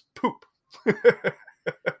Baldwin's poop.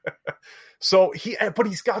 So but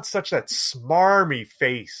he's got such that smarmy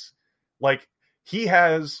face. Like, he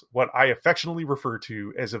has what I affectionately refer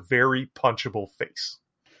to as a very punchable face.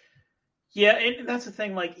 Yeah, and that's the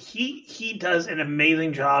thing. Like, he does an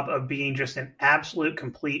amazing job of being just an absolute,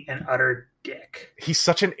 complete, and utter dick. He's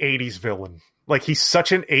such an 80s villain. Like, he's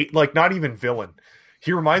such like, not even villain.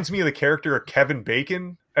 He reminds me of the character of Kevin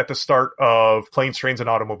Bacon at the start of Planes, Trains, and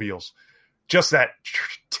Automobiles. Just that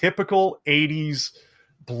typical 80s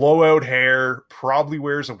blowout hair, probably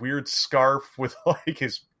wears a weird scarf with like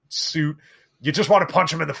his suit. You just want to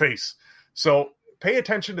punch him in the face. So pay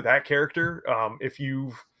attention to that character. If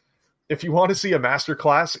you want to see a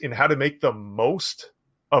masterclass in how to make the most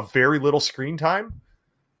of very little screen time,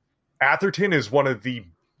 Atherton is one of the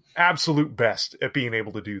absolute best at being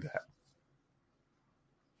able to do that.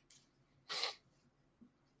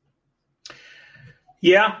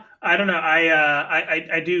 Yeah, I don't know.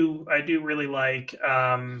 I do really like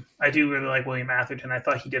William Atherton. I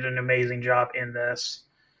thought he did an amazing job in this.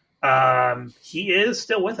 He is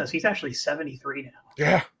still with us. He's actually 73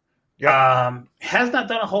 now. Has not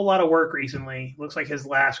done a whole lot of work recently. Looks like his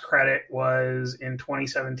last credit was in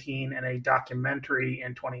 2017 and a documentary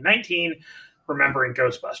in 2019, Remembering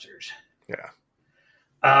Ghostbusters. Yeah.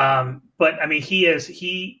 But I mean,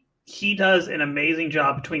 he does an amazing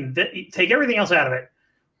job between take everything else out of it.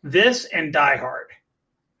 This and Die Hard.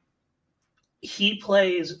 He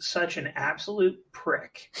plays such an absolute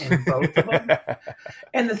prick in both of them.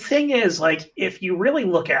 And the thing is, like, if you really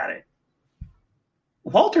look at it,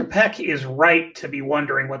 Walter Peck is right to be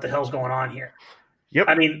wondering what the hell's going on here. Yep.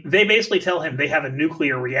 I mean, they basically tell him they have a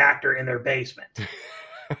nuclear reactor in their basement.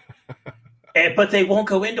 But they won't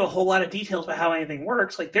go into a whole lot of details about how anything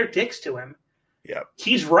works. Like, they're dicks to him. Yep.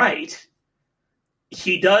 He's right.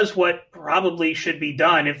 He does what probably should be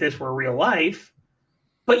done if this were real life.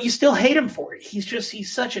 But you still hate him for it.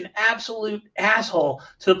 He's such an absolute asshole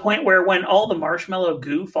to the point where when all the marshmallow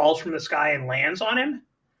goo falls from the sky and lands on him,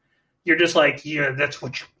 you're just like, yeah, that's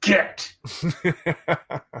what you get.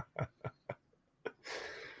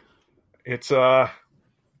 It's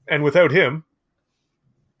and without him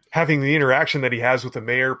having the interaction that he has with the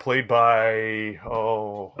mayor, played by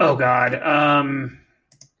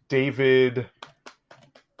David.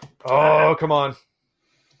 Oh, come on.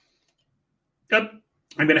 Yep.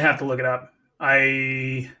 I'm going to have to look it up.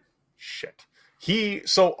 Shit.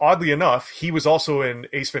 So oddly enough, he was also in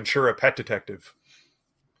Ace Ventura: Pet Detective.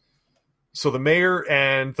 So the mayor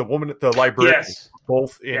and the woman at the librarian,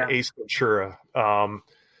 both in Ace Ventura.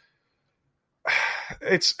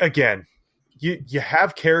 It's, again, you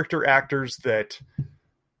have character actors that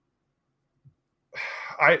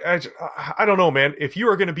I don't know, man. If you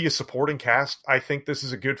are going to be a supporting cast, I think this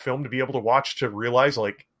is a good film to be able to watch to realize,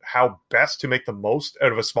 like, how best to make the most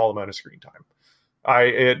out of a small amount of screen time.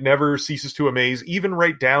 It never ceases to amaze, even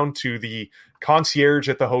right down to the concierge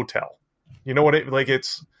at the hotel. You know what?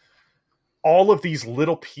 It's all of these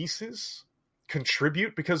little pieces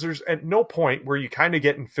contribute, because there's at no point where you kind of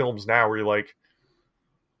get in films now where you're like,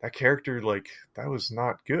 that character, like, that was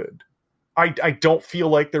not good. I don't feel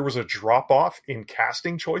like there was a drop off in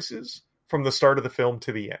casting choices from the start of the film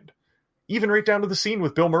to the end. Even right down to the scene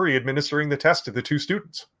with Bill Murray administering the test to the two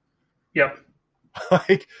students. Yep.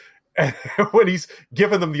 Like, when he's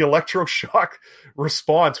giving them the electroshock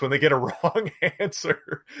response when they get a wrong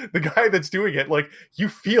answer, the guy that's doing it, like, you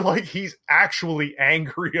feel like he's actually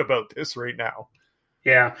angry about this right now.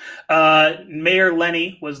 Yeah. Mayor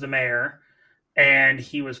Lenny was the mayor, and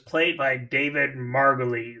he was played by David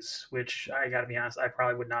Margulies, which, I gotta be honest, I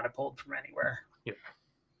probably would not have pulled from anywhere. Yeah.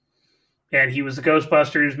 And he was the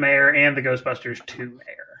Ghostbusters mayor and the Ghostbusters 2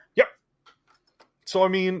 mayor. Yep. So, I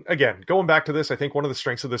mean, again, going back to this, I think one of the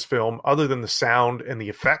strengths of this film, other than the sound and the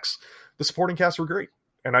effects, the supporting cast were great.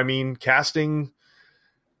 And I mean, casting,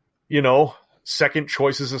 second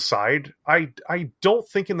choices aside, I don't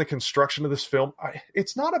think in the construction of this film,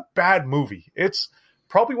 it's not a bad movie. It's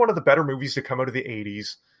probably one of the better movies to come out of the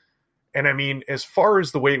 80s. And I mean, as far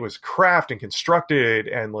as the way it was crafted and constructed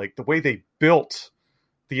and, like, the way they built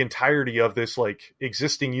the entirety of this, like,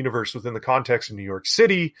 existing universe within the context of New York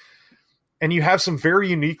City. And you have some very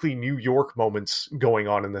uniquely New York moments going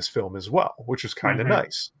on in this film as well, which is kind of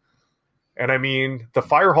nice. And I mean, the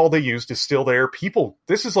fire hall they used is still there.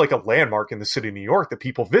 This is like a landmark in the city of New York that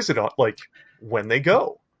people visit on, like, when they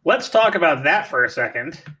go. Let's talk about that for a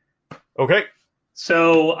second. Okay.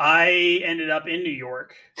 So I ended up in New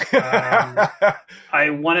York. I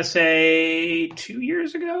want to say 2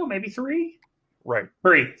 years ago, maybe 3. Right.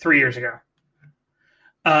 3 years ago.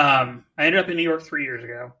 I ended up in New York 3 years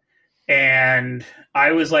ago, and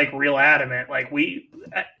I was, like, real adamant. Like,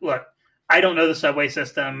 look, I don't know the subway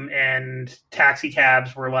system, and taxi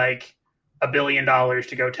cabs were like $1 billion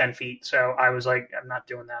to go 10 feet. So I was like, I'm not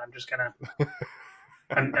doing that. I'm just gonna,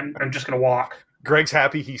 I'm just gonna walk. Greg's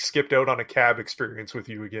happy he skipped out on a cab experience with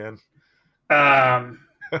you again.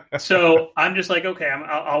 So I'm just like, okay,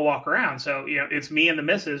 I'll walk around. So, it's me and the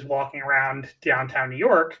missus walking around downtown New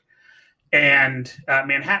York and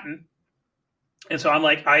Manhattan. And so I'm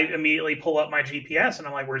like, I immediately pull up my GPS and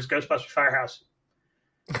I'm like, where's Ghostbusters Firehouse?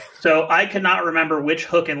 So I could not remember which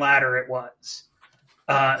hook and ladder it was.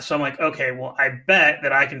 So I'm like, okay, well, I bet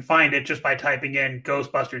that I can find it just by typing in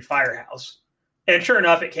Ghostbusters Firehouse. And sure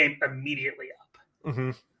enough, it came immediately up.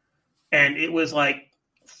 Mm-hmm. And it was like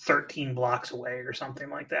 13 blocks away or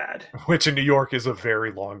something like that. Which in New York is a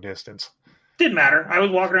very long distance. Didn't matter. I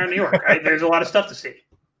was walking around New York. There's a lot of stuff to see.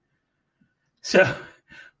 So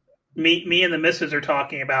me and the missus are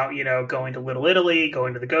talking about, going to Little Italy,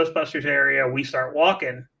 going to the Ghostbusters area. We start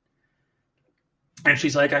walking. And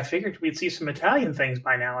she's like, I figured we'd see some Italian things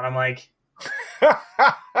by now. And I'm like,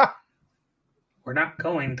 we're not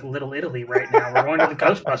going to Little Italy right now. We're going to the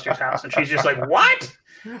Ghostbusters house. And she's just like, what?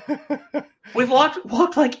 We've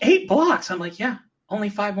walked like 8 blocks. I'm like, yeah, only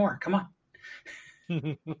 5 more. Come on.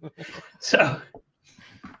 So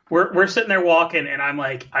we're sitting there walking, and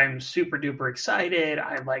I'm super duper excited.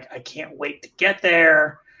 I'm like, I can't wait to get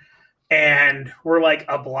there. And we're like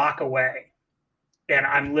a block away. And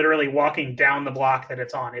I'm literally walking down the block that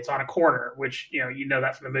it's on. It's on a corner, which, you know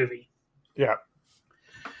that from the movie. Yeah.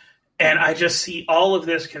 And I just see all of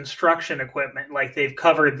this construction equipment. Like, they've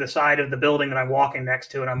covered the side of the building that I'm walking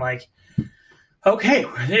next to. And I'm like, okay,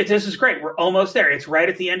 this is great. We're almost there. It's right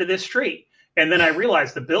at the end of this street. And then I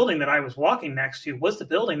realized the building that I was walking next to was the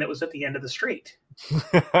building that was at the end of the street.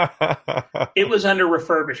 It was under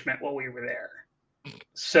refurbishment while we were there.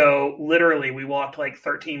 So literally we walked like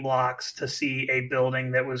 13 blocks to see a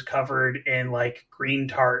building that was covered in like green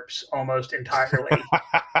tarps almost entirely.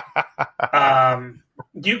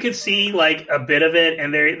 You could see like a bit of it,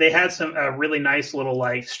 and they had a really nice little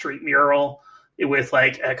like street mural with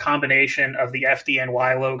like a combination of the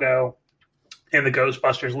FDNY logo and the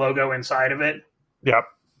Ghostbusters logo inside of it. Yep.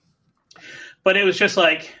 But it was just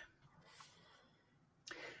like,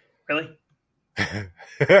 really?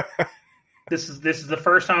 This is the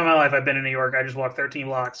first time in my life I've been in New York. I just walked 13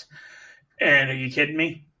 blocks. And are you kidding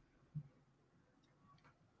me?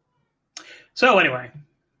 So anyway.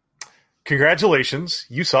 Congratulations.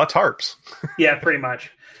 You saw tarps. Yeah, pretty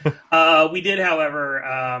much. We did,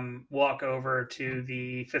 however, walk over to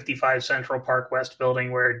the 55 Central Park West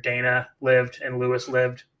building where Dana lived and Lewis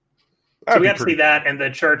lived. So we got to see that and the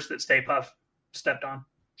church that Stay Puft stepped on.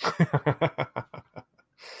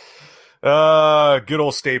 Good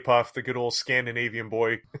old Stay Puft, the good old Scandinavian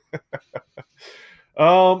boy.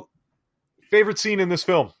 Favorite scene in this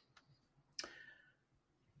film?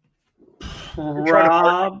 You're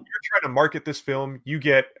trying to market this film. You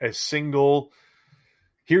get a single.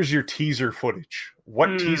 Here's your teaser footage.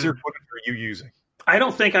 What teaser footage are you using? I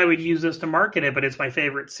don't think I would use this to market it, but it's my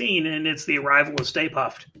favorite scene, and it's the arrival of Stay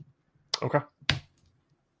Puft. Okay.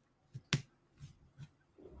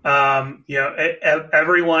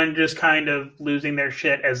 Everyone just kind of losing their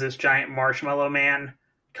shit as this giant marshmallow man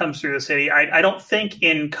comes through the city. I don't think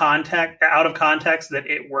out of context that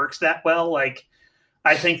it works that well. Like,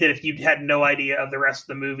 I think that if you had no idea of the rest of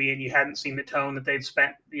the movie and you hadn't seen the tone that they'd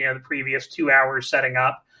spent, the previous 2 hours setting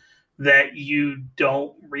up, that you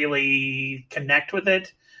don't really connect with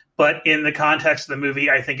it. But in the context of the movie,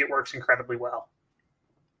 I think it works incredibly well.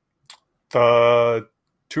 The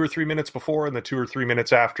 2 or 3 minutes before and the 2 or 3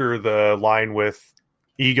 minutes after, the line with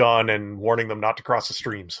Egon and warning them not to cross the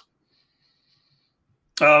streams.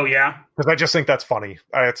 Oh, yeah. Because I just think that's funny.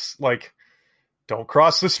 It's like, don't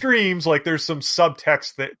cross the streams. Like, there's some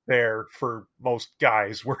subtext there for most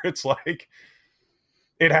guys where it's like,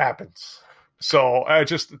 it happens. So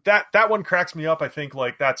just that one cracks me up. I think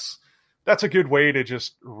like that's a good way to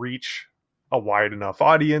just reach a wide enough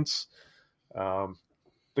audience.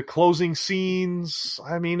 The closing scenes,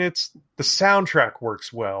 I mean, the soundtrack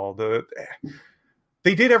works well.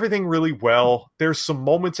 They did everything really well. There's some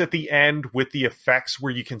moments at the end with the effects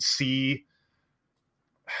where you can see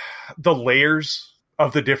the layers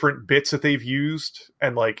of the different bits that they've used.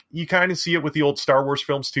 And like, you kind of see it with the old Star Wars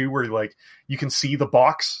films too, where like you can see the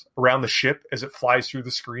box around the ship as it flies through the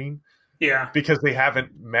screen. Yeah. Because they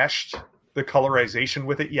haven't meshed the colorization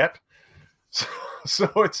with it yet. So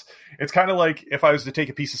it's kind of like if I was to take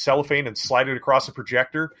a piece of cellophane and slide it across a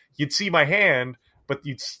projector, you'd see my hand, but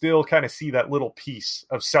you'd still kind of see that little piece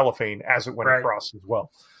of cellophane as it went across as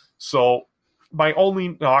well. So my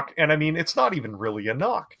only knock, and I mean, it's not even really a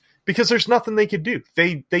knock, because there's nothing they could do.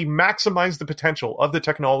 They maximize the potential of the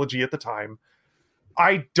technology at the time.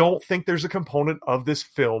 I don't think there's a component of this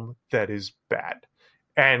film that is bad.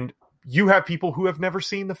 And you have people who have never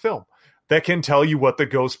seen the film that can tell you what the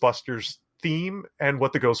Ghostbusters theme and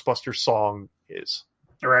what the Ghostbusters song is.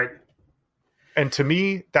 Right. And to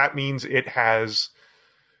me, that means it has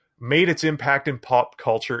made its impact in pop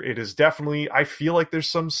culture. It is definitely, I feel like there's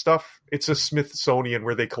some stuff, it's a Smithsonian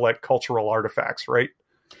where they collect cultural artifacts, right?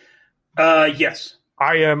 Yes.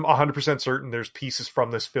 I am 100% certain there's pieces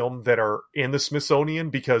from this film that are in the Smithsonian,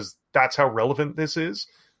 because that's how relevant this is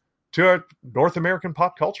to North American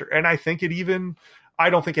pop culture. And I think I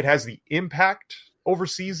don't think it has the impact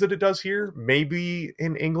overseas that it does here, maybe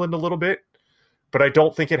in England a little bit, but I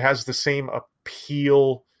don't think it has the same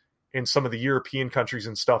appeal in some of the European countries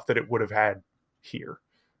and stuff that it would have had here.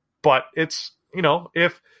 But it's,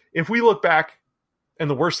 if we look back, and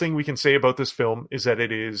the worst thing we can say about this film is that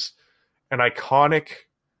it is an iconic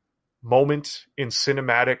moment in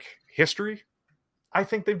cinematic history, I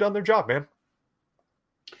think they've done their job, man.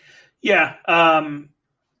 Yeah.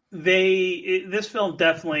 This film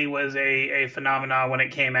definitely was a phenomenon when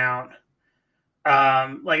it came out.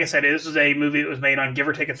 Like I said, this was a movie that was made on give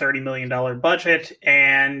or take a $30 million budget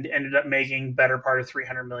and ended up making better part of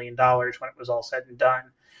 $300 million when it was all said and done.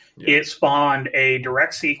 Yeah. It spawned a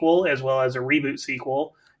direct sequel as well as a reboot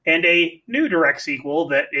sequel and a new direct sequel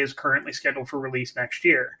that is currently scheduled for release next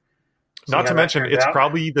year. Not to mention, it's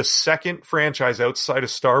probably the second franchise outside of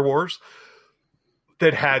Star Wars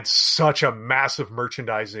that had such a massive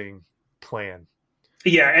merchandising plan.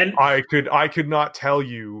 Yeah, and I could not tell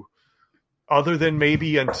you, other than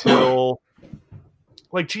maybe until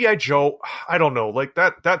like G.I. Joe, I don't know, like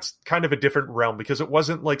that's kind of a different realm because it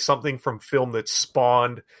wasn't like something from film that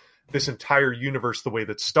spawned this entire universe the way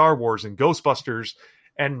that Star Wars and Ghostbusters,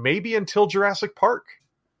 and maybe until Jurassic Park.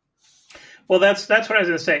 Well, that's what I was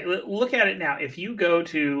going to say. Look at it now. If you go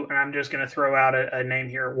to, and I'm just going to throw out a name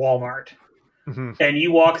here, Walmart, mm-hmm. and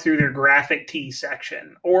you walk through their graphic tee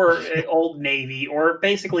section, or Old Navy, or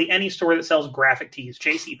basically any store that sells graphic tees,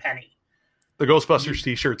 JCPenney. The Ghostbusters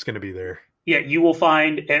t-shirt's going to be there. Yeah, you will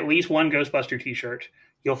find at least one Ghostbuster t-shirt.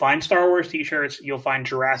 You'll find Star Wars t-shirts. You'll find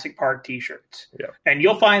Jurassic Park t-shirts. Yeah. And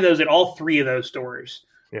you'll find those at all three of those stores.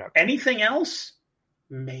 Yeah. Anything else?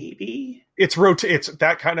 Maybe. It's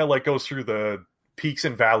that kind of like goes through the peaks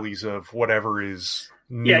and valleys of whatever is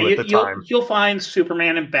new at the time. You'll find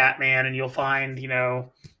Superman and Batman, and you'll find,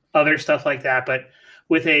 other stuff like that. But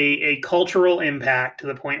with a cultural impact to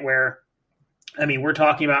the point where, I mean, we're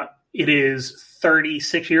talking about it is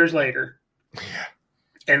 36 years later. Yeah.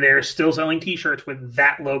 And they're still selling t-shirts with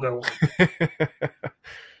that logo on.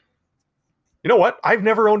 You know what? I've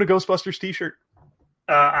never owned a Ghostbusters t-shirt.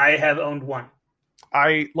 I have owned one.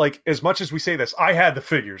 I like, as much as we say this, I had the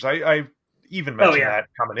figures. I even mentioned that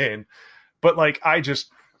coming in. But like, I just,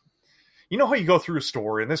 you know how you go through a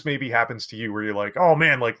store, and this maybe happens to you, where you're like, oh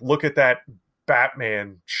man, like look at that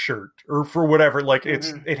Batman shirt, or for whatever. Like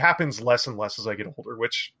it happens less and less as I get older,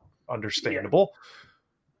 which understandable. Yeah.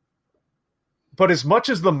 But as much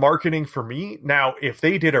as the marketing for me, now, if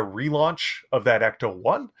they did a relaunch of that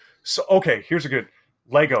Ecto-1, so, okay, here's a good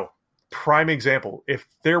Lego prime example. If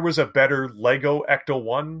there was a better Lego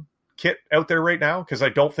Ecto-1 kit out there right now, because I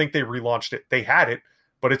don't think they relaunched it. They had it,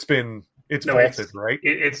 but it's vaulted, right?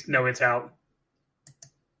 It's out.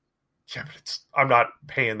 Yeah, but I'm not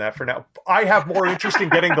paying that for now. I have more interest in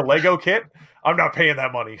getting the Lego kit. I'm not paying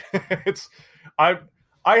that money.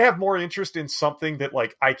 I have more interest in something that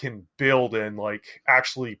like I can build and like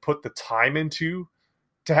actually put the time into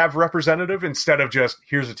to have representative, instead of just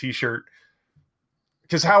here's a t-shirt.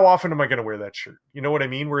 Because how often am I going to wear that shirt? You know what I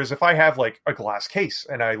mean? Whereas if I have like a glass case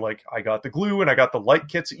and I got the glue and I got the light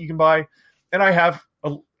kits that you can buy, and I have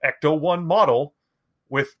a Ecto-1 model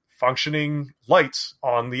with functioning lights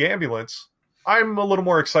on the ambulance, I'm a little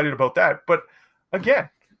more excited about that. But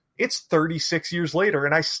again, it's 36 years later,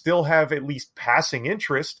 and I still have at least passing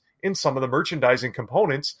interest in some of the merchandising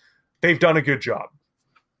components. They've done a good job.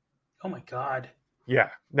 Oh, my God. Yeah.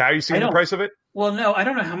 Now you see the price of it? Well, no, I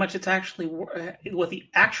don't know how much it's actually, what the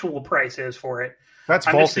actual price is for it. That's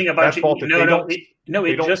vaulted. That's vaulted.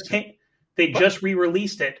 They just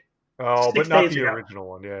re-released it. Oh, but not the original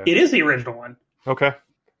one. Yeah. It is the original one. Okay.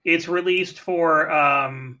 It's released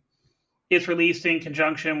it's released in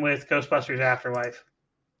conjunction with Ghostbusters Afterlife.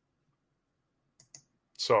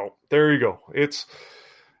 So there you go. It's,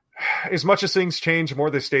 as much as things change, the more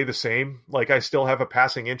they stay the same. Like, I still have a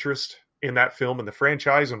passing interest in that film and the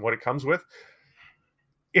franchise and what it comes with.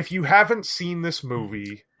 If you haven't seen this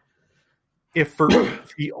movie, if for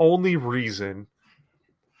the only reason,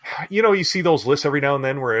 you see those lists every now and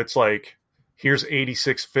then where it's like, here's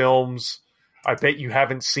 86 films. I bet you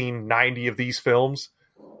haven't seen 90 of these films.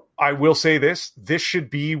 I will say this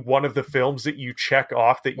should be one of the films that you check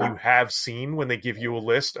off that you have seen when they give you a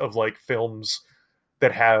list of like films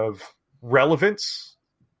that have relevance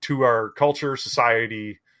to our culture,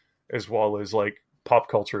 society, as well as like pop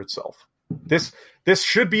culture itself. This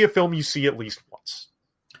should be a film you see at least once.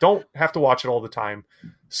 Don't have to watch it all the time.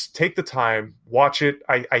 Take the time, watch it.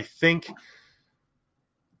 I think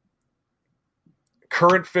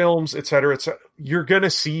current films, etc., you're going to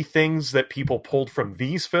see things that people pulled from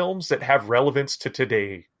these films that have relevance to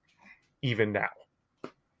today, even now.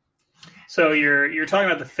 So you're talking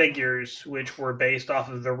about the figures, which were based off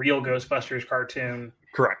of the real Ghostbusters cartoon.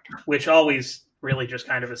 Correct. Which always really just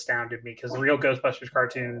kind of astounded me, because the real Ghostbusters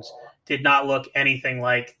cartoons did not look anything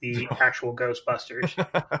like the actual Ghostbusters.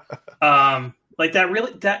 I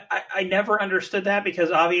never understood that, because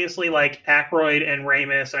obviously like Aykroyd and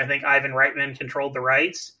Ramis, and I think Ivan Reitman controlled the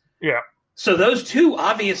rights. Yeah. So those two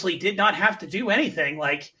obviously did not have to do anything.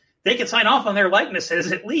 Like, they could sign off on their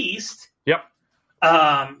likenesses at least. Yep.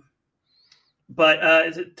 But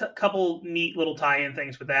it's a couple neat little tie-in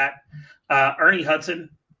things with that. Ernie Hudson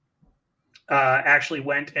actually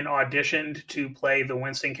went and auditioned to play the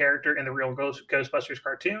Winston character in the real Ghostbusters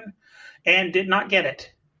cartoon and did not get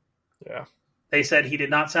it. Yeah. They said he did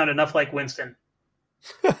not sound enough like Winston.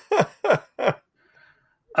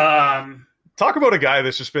 Talk about a guy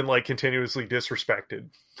that's just been like continuously disrespected.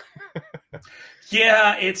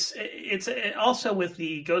 Yeah, it's also with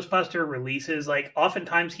the Ghostbuster releases, like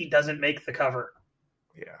oftentimes he doesn't make the cover.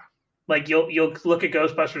 Yeah. Like you'll look at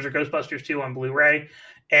Ghostbusters or Ghostbusters 2 on Blu-ray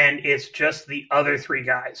and it's just the other three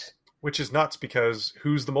guys. Which is nuts because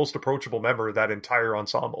who's the most approachable member of that entire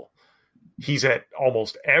ensemble? He's at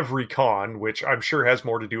almost every con, which I'm sure has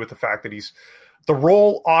more to do with the fact that the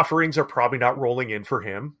role offerings are probably not rolling in for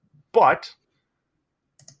him, but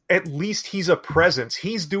at least he's a presence.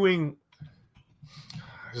 He's doing,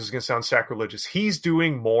 this is going to sound sacrilegious, he's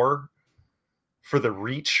doing more for the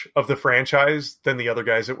reach of the franchise than the other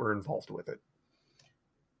guys that were involved with it.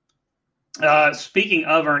 Speaking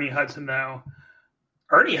of Ernie Hudson, though,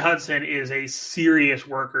 Ernie Hudson is a serious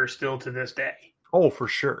worker still to this day. Oh, for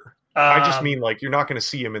sure. I just mean, like, you're not going to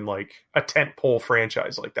see him in, like, a tentpole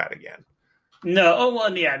franchise like that again. No. Oh,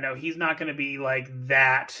 well, yeah, no, he's not going to be like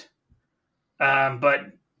that. But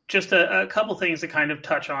just a couple things to kind of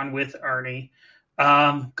touch on with Ernie.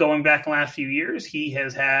 Going back the last few years, he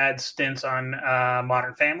has had stints on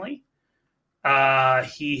Modern Family.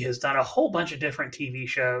 He has done a whole bunch of different TV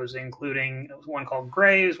shows, including one called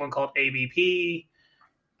Graves, one called ABP.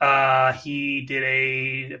 He did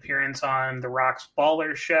a appearance on The Rock's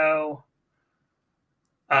Baller show.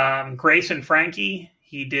 Grace and Frankie,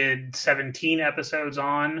 he did 17 episodes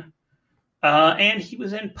on. And he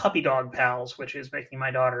was in Puppy Dog Pals, which is making my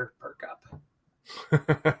daughter perk up.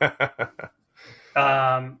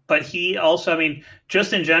 But he also, I mean,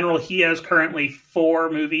 just in general, he has currently 4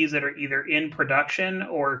 movies that are either in production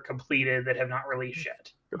or completed that have not released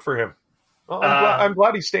yet. Good for him. Well, I'm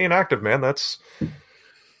glad he's staying active, man. That's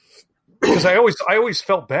because I always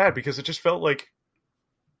felt bad because it just felt like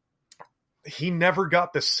he never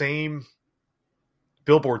got the same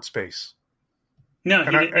billboard space. No,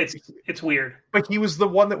 it's weird. But he was the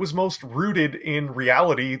one that was most rooted in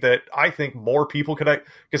reality that I think more people could,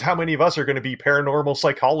 because how many of us are going to be paranormal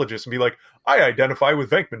psychologists and be like, I identify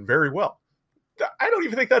with Venkman very well. I don't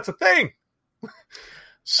even think that's a thing.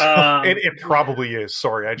 So, it probably is.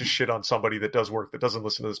 Sorry, I just shit on somebody that does work that doesn't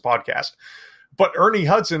listen to this podcast. But Ernie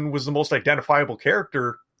Hudson was the most identifiable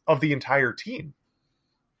character of the entire team.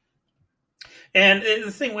 And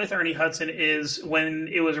the thing with Ernie Hudson is when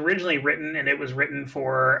it was originally written, and it was written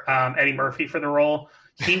for Eddie Murphy for the role,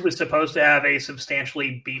 he was supposed to have a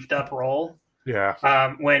substantially beefed up role.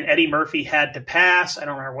 Yeah. When Eddie Murphy had to pass, I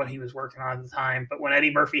don't remember what he was working on at the time, but when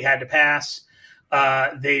Eddie Murphy had to pass,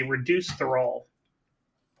 they reduced the role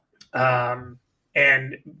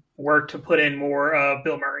and worked to put in more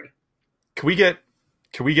Bill Murray. Can we get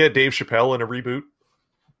Dave Chappelle in a reboot?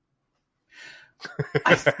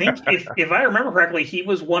 I think if I remember correctly, he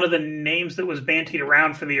was one of the names that was bantied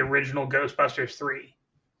around for the original Ghostbusters 3.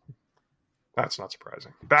 That's not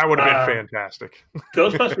surprising. That would have been fantastic.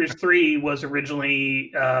 Ghostbusters 3 was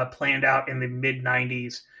originally planned out in the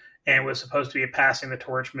mid-90s and was supposed to be a passing the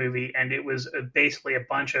torch movie, and it was basically a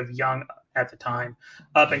bunch of young, at the time,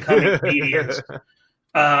 up-and-coming comedians.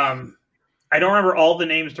 I don't remember all the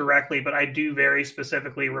names directly, but I do very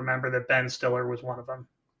specifically remember that Ben Stiller was one of them.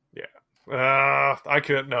 Yeah. I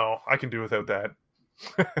can do without that.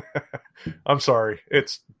 I'm sorry.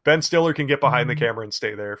 It's Ben Stiller can get behind the camera and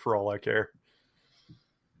stay there for all I care.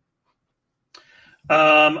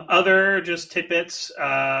 Other just tidbits,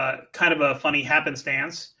 kind of a funny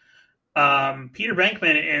happenstance. Peter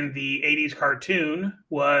Venkman in the 80s cartoon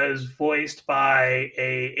was voiced by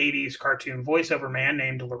a 80s cartoon voiceover man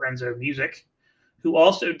named Lorenzo Music, who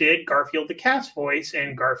also did Garfield the Cat's voice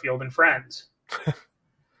in Garfield and Friends.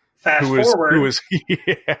 Fast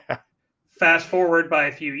forward by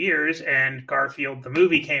a few years, and Garfield the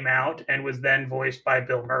movie came out and was then voiced by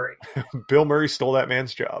Bill Murray. Bill Murray stole that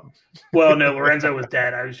man's job. Well, no, Lorenzo was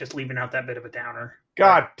dead. I was just leaving out that bit of a downer.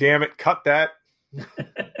 God damn it, cut that.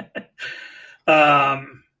 But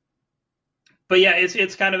yeah,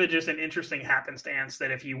 it's kind of just an interesting happenstance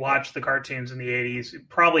that if you watch the cartoons in the 80s, you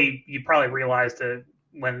probably realized it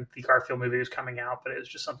when the Garfield movie was coming out, but it was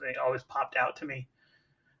just something that always popped out to me.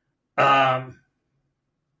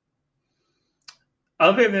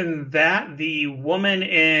 Other than that, the woman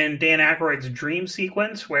in Dan Aykroyd's dream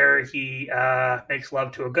sequence where he makes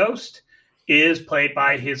love to a ghost is played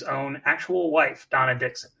by his own actual wife, Donna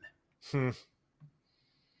Dixon.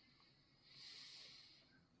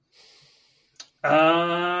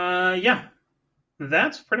 Yeah.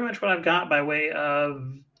 That's pretty much what I've got by way of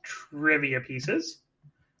trivia pieces.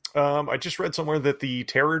 I just read somewhere that the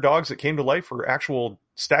terror dogs that came to life were actual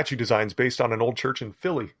statue designs based on an old church in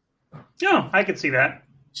Philly. Oh, I could see that.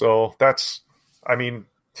 So that's, I mean,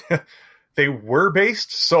 they were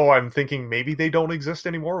based, so I'm thinking maybe they don't exist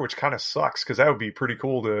anymore, which kind of sucks because that would be pretty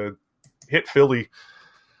cool to hit Philly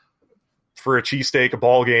for a cheesesteak, a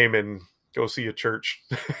ball game, and go see a church.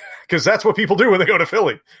 Because that's what people do when they go to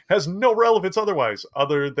Philly. It has no relevance otherwise,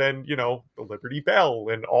 other than, the Liberty Bell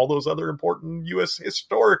and all those other important U.S.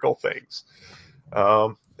 historical things.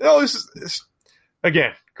 This is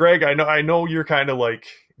again, Greg, I know you're kind of like,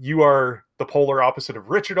 you are the polar opposite of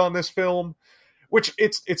Richard on this film, which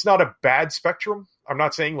it's not a bad spectrum. I'm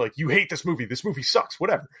not saying like you hate this movie sucks,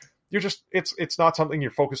 whatever. You're just, it's not something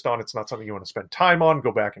you're focused on. It's not something you want to spend time on,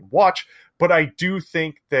 go back and watch. But I do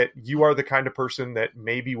think that you are the kind of person that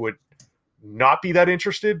maybe would not be that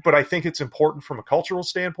interested, but I think it's important from a cultural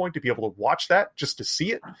standpoint to be able to watch that, just to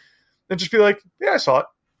see it and just be like, yeah, I saw it.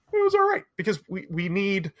 It was all right. Because we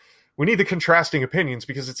need the contrasting opinions,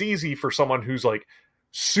 because it's easy for someone who's like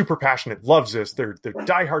super passionate, loves this, they're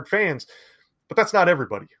diehard fans, but that's not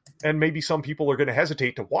everybody. And maybe some people are going to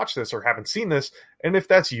hesitate to watch this or haven't seen this. And if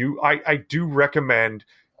that's you, I do recommend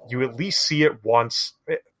you at least see it once.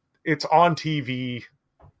 It's on TV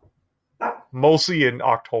mostly in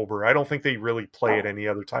October. I don't think they really play it any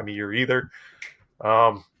other time of year either.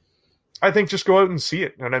 I think just go out and see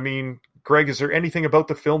it. And I mean, Greg, is there anything about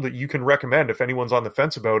the film that you can recommend, if anyone's on the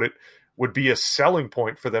fence about it, would be a selling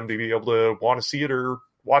point for them to be able to want to see it or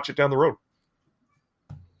watch it down the road?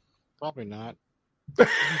 Probably not. It's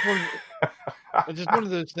just one of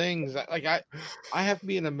those things that, like, I have to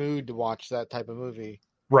be in a mood to watch that type of movie.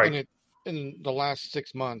 Right. And in the last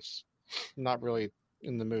 6 months, not really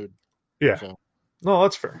in the mood. Yeah. So, no,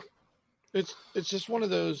 that's fair. It's just one of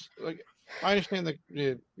those, like, I understand that,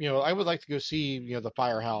 I would like to go see, the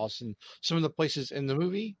Firehouse and some of the places in the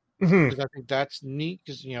movie. Mm-hmm. Because I think that's neat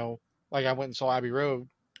because, like I went and saw Abbey Road.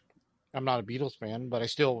 I'm not a Beatles fan, but I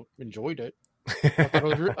still enjoyed it.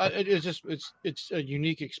 It's a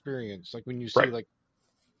unique experience. Like when you see, right. like,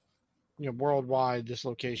 worldwide, this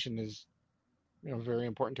location is, very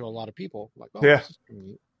important to a lot of people. Like, oh, yeah,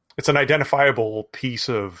 it's an identifiable piece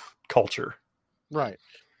of culture. Right.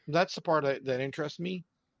 That's the part that interests me,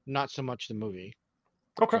 not so much the movie.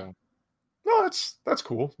 Okay. So. No, that's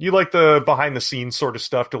cool. You like the behind the scenes sort of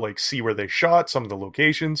stuff to like see where they shot some of the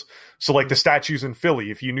locations. So like the statues in Philly,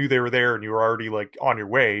 if you knew they were there and you were already like on your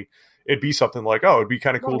way, it'd be something like, oh, it'd be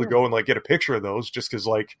kind of cool to go and like get a picture of those, just because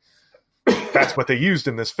like that's what they used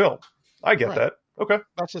in this film. I get that. Okay.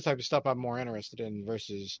 That's the type of stuff I'm more interested in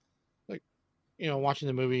versus like, watching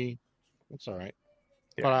the movie. It's all right.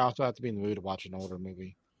 Yeah. But I also have to be in the mood to watch an older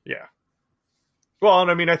movie. Yeah. Well,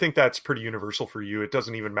 and I mean, I think that's pretty universal for you. It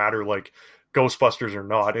doesn't even matter like Ghostbusters or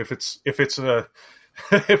not. If it's if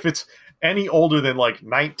it's any older than like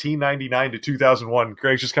 1999 to 2001,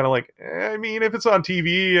 Greg's just kind of like, I mean, if it's on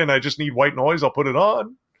TV and I just need white noise, I'll put it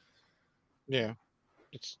on. Yeah,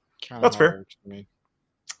 it's kind of that's fair. For me.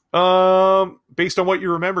 Based on what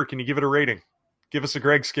you remember, can you give it a rating? Give us a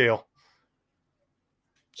Greg scale.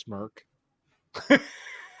 Smirk.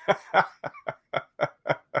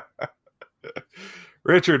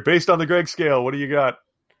 Richard, based on the Greg scale, what do you got?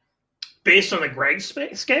 Based on the Greg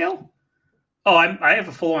scale? Oh, I have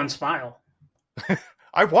a full-on smile.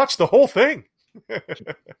 I watched the whole thing.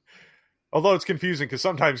 Although it's confusing because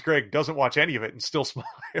sometimes Greg doesn't watch any of it and still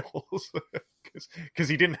smiles because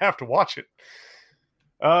he didn't have to watch it.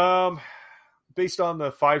 Based on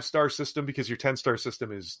the 5-star system, because your 10-star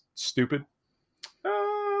system is stupid.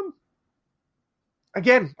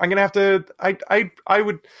 Again, I'm gonna have to. I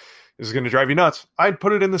would. This is gonna drive you nuts. I'd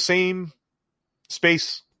put it in the same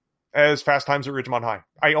space as Fast Times at Ridgemont High.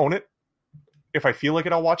 I own it. If I feel like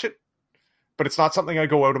it, I'll watch it. But it's not something I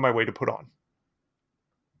go out of my way to put on.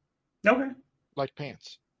 Okay. Like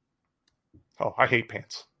pants. Oh, I hate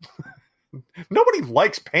pants. Nobody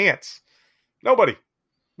likes pants. Nobody.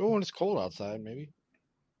 No, when it's cold outside, maybe.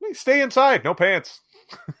 Stay inside. No pants.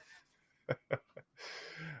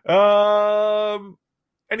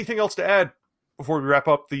 Anything else to add before we wrap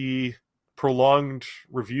up the prolonged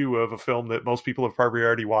review of a film that most people have probably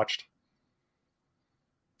already watched?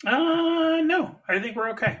 No. I think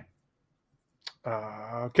we're okay.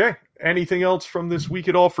 Okay. Anything else from this week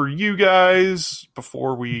at all for you guys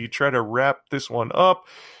before we try to wrap this one up?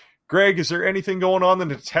 Greg, is there anything going on in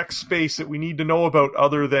the tech space that we need to know about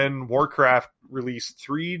other than Warcraft released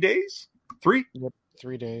 3 days? 3? Yep,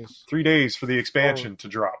 3 days. 3 days for the expansion to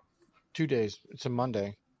drop. 2 days. It's a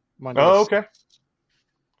Monday. Oh, okay.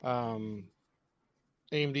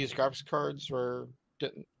 AMD's graphics cards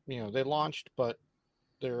they launched, but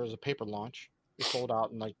there was a paper launch. It sold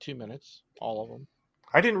out in like 2 minutes, all of them.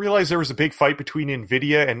 I didn't realize there was a big fight between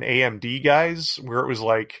NVIDIA and AMD guys, where it was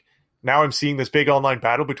like, now I'm seeing this big online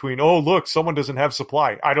battle between, oh, look, someone doesn't have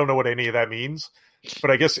supply. I don't know what any of that means.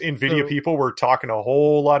 But I guess NVIDIA people were talking a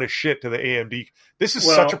whole lot of shit to the AMD. This is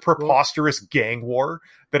such a preposterous gang war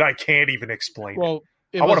that I can't even explain. Well,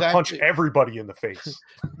 I want to punch everybody in the face.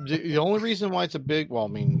 The only reason why it's a big,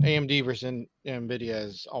 AMD versus NVIDIA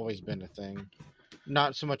has always been a thing.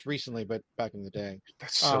 Not so much recently, but back in the day.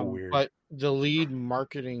 That's so weird. But the lead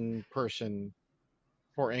marketing person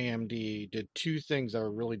for AMD did two things that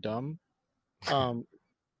were really dumb.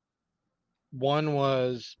 One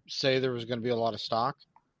was say there was going to be a lot of stock.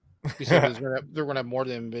 He said they're going to have more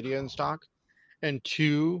than NVIDIA in stock. And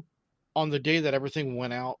two, on the day that everything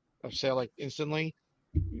went out of sale, like instantly,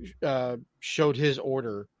 showed his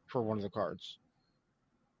order for one of the cards.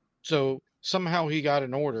 So somehow he got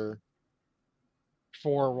an order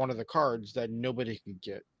for one of the cards that nobody could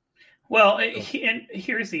get. Well, and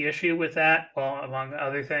here's the issue with that, among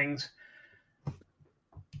other things.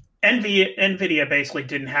 NVIDIA basically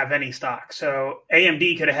didn't have any stock. So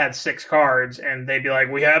AMD could have had 6 cards, and they'd be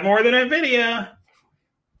like, we have more than NVIDIA.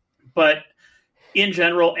 But in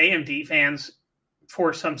general, AMD fans,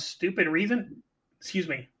 for some stupid reason,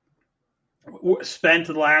 spent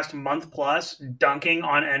the last month plus dunking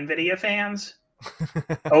on NVIDIA fans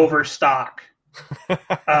over stock.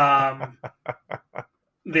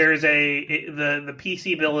 There's the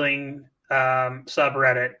PC building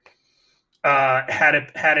subreddit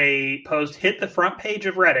had a post hit the front page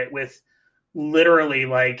of Reddit with literally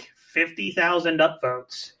like 50,000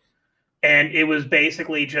 upvotes, and it was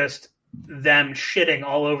basically just them shitting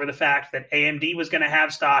all over the fact that AMD was going to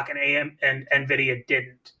have stock and NVIDIA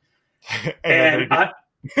didn't.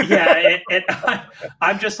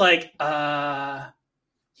 I'm just like,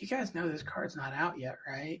 you guys know this card's not out yet,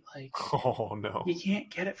 right? Like, oh no, you can't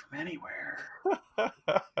get it from anywhere.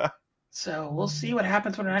 So we'll see what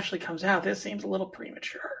happens when it actually comes out. This seems a little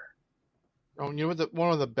premature. Oh, you know what?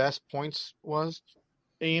 One of the best points was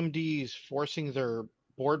AMD's forcing their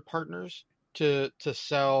board partners to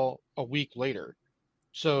sell a week later.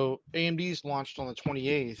 So AMD's launched on the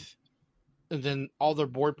 28th, and then all their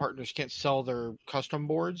board partners can't sell their custom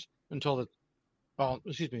boards until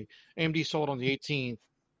AMD sold on the 18th,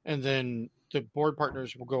 and then the board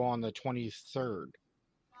partners will go on the 23rd.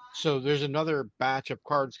 So there's another batch of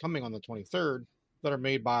cards coming on the 23rd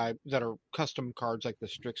that are custom cards like the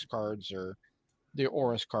Strix cards or the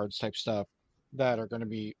Aorus cards type stuff that are going to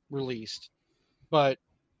be released. But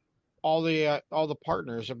all the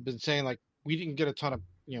partners have been saying, like, we didn't get a ton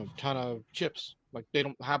of chips. Like, they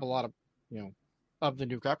don't have a lot of, of the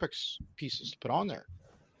new graphics pieces to put on there.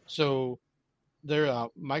 So their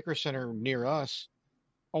Micro Center near us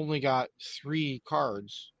only got 3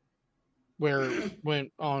 cards, where when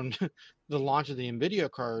on the launch of the NVIDIA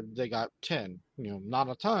card, they got 10. Not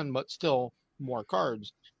a ton, but still more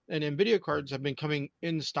cards. And NVIDIA cards have been coming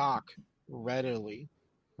in stock readily.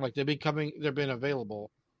 Like, they've been available.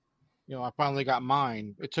 I finally got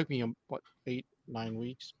mine. It took me 8-9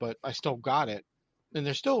 weeks, but I still got it. And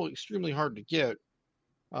they're still extremely hard to get.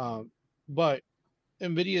 But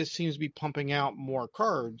NVIDIA seems to be pumping out more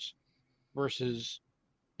cards versus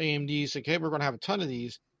AMD's like, hey, we're going to have a ton of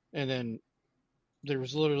these. And then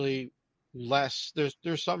there's literally less.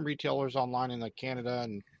 There's some retailers online in like Canada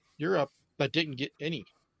and Europe that didn't get any,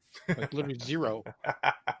 like literally 0.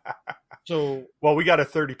 So, well, we got a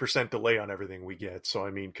 30% delay on everything we get. So,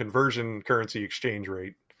 I mean, conversion currency exchange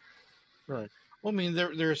rate. Right. Well, I mean,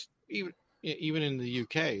 there's even in the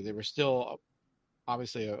UK, there was still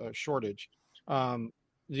obviously a shortage.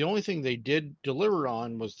 The only thing they did deliver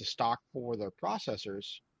on was the stock for their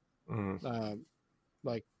processors. Mm-hmm.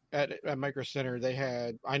 Like at Micro Center, they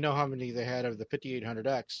had, I know how many they had of the 5800X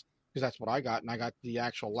because that's what I got, and I got the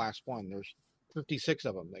actual last one. There's 56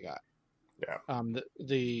 of them they got. Yeah.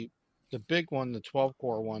 The big one, the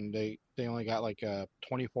 12-core one, they only got like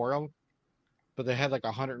 24 of them, but they had like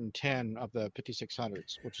 110 of the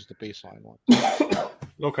 5600s, which is the baseline one.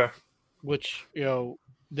 Okay. Which,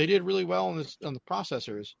 they did really well on the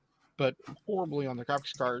processors, but horribly on the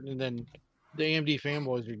graphics card. And then the AMD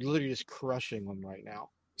fanboys are literally just crushing them right now.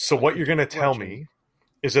 So what you're going to tell me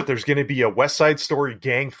is that there's going to be a West Side Story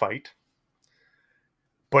gang fight,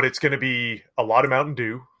 but it's going to be a lot of Mountain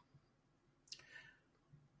Dew.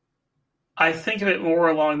 I think of it more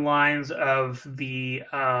along the lines of the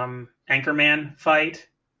Anchorman fight,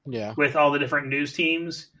 Yeah. with all the different news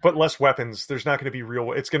teams. But less weapons. There's not going to be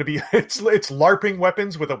real. It's going to be it's LARPing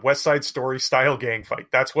weapons with a West Side Story style gang fight.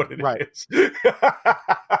 That's what it is. And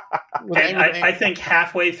I think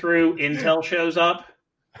halfway through, Intel shows up,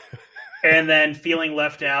 and then feeling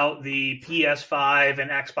left out, the PS5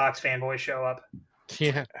 and Xbox fanboys show up.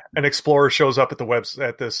 Yeah. An Explorer shows up at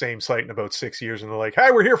the same site in about 6 years, and they're like,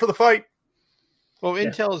 "Hey, we're here for the fight." Well,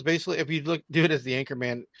 Intel is basically, if you do it as the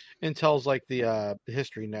Anchorman, Intel's like the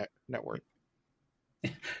History Network.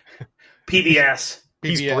 PBS.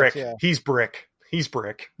 He's PBS, Brick. yeah. He's Brick. He's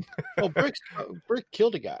Brick. Well, Brick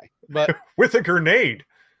killed a guy, but With a grenade.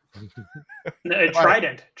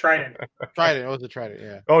 Trident. Trident. It was a Trident,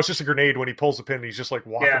 yeah. Oh, it's just a grenade when he pulls the pin and he's just like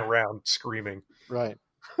walking around screaming. Right.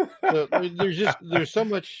 So, there's so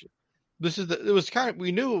much.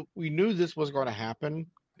 We knew this was going to happen.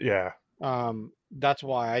 Yeah. That's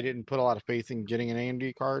why I didn't put a lot of faith in getting an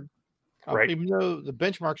AMD card. Right. Even though the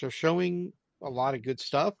benchmarks are showing a lot of good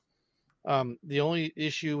stuff. The only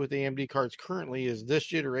issue with AMD cards currently is this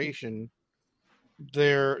generation,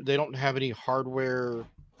 they don't have any hardware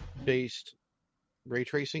based ray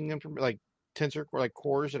tracing information, like tensor or like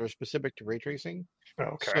cores that are specific to ray tracing.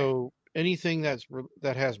 Okay. So anything that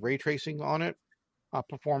has ray tracing on it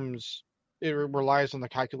relies on the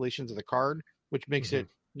calculations of the card, which makes it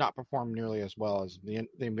not perform nearly as well as the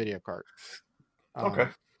NVIDIA card. Okay.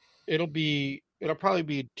 It'll probably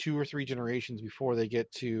be 2 or 3 generations before they get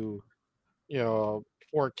to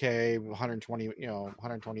 4K 120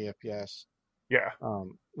 FPS. Yeah.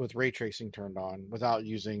 With ray tracing turned on without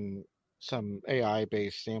using some AI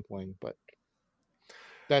based sampling, but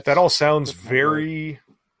that all sounds very,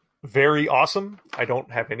 very awesome. I don't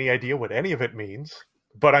have any idea what any of it means,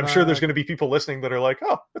 but I'm sure there's going to be people listening that are like,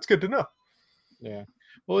 "Oh, that's good to know." Yeah.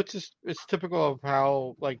 Well, it's typical of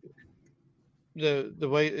how like the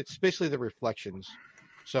way it's basically the reflections.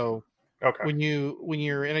 So when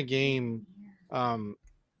you're in a game, and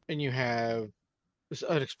you have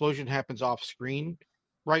an explosion happens off screen,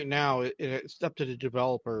 right now it's up to the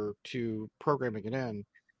developer to programming it in.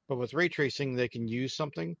 But with ray tracing, they can use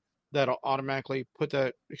something that'll automatically put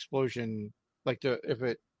that explosion, if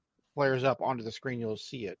it flares up onto the screen, you'll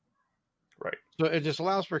see it. Right. So it just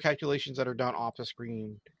allows for calculations that are done off the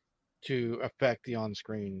screen to affect the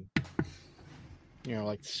on-screen,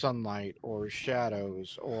 like sunlight or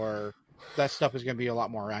shadows, or that stuff is going to be a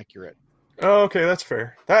lot more accurate. Oh, okay, that's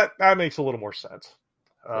fair. That makes a little more sense.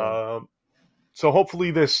 So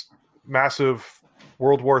hopefully this massive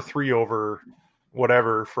World War III over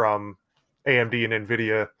whatever from AMD and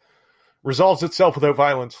NVIDIA resolves itself without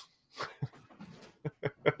violence.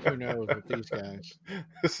 Who knows with these guys?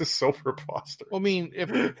 This is so preposterous. Well, I mean, if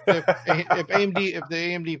the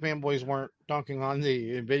AMD fanboys weren't dunking on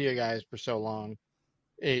the NVIDIA guys for so long,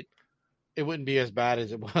 it wouldn't be as bad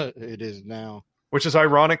as it is now. Which is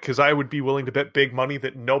ironic because I would be willing to bet big money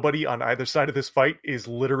that nobody on either side of this fight is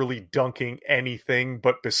literally dunking anything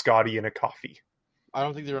but biscotti in a coffee. I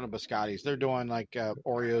don't think they're doing biscottis. They're doing like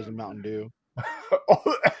Oreos and Mountain Dew.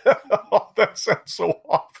 Oh, that sounds so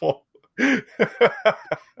awful.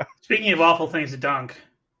 Speaking of awful things to dunk,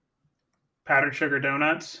 powdered sugar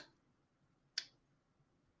donuts,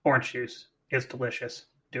 orange juice. It's delicious.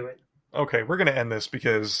 Do it. Okay, we're going to end this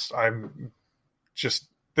because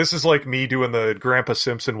this is like me doing the Grandpa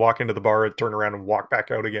Simpson walk into the bar and turn around and walk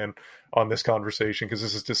back out again on this conversation because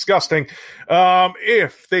this is disgusting.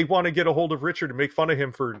 If they want to get a hold of Richard and make fun of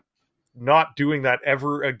him for not doing that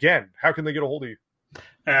ever again, how can they get a hold of you?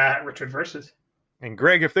 Richard Versus. And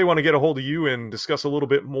Greg, if they want to get a hold of you and discuss a little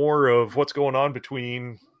bit more of what's going on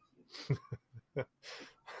between... I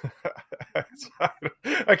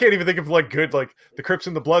can't even think of the Crips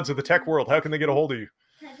and the Bloods of the tech world. How can they get a hold of you?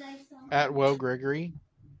 At Will Gregory.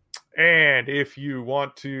 And if you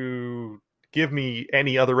want to give me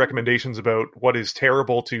any other recommendations about what is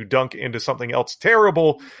terrible to dunk into something else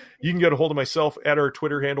terrible, you can get a hold of myself at our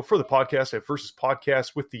Twitter handle for the podcast at Versus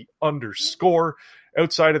Podcast with the _.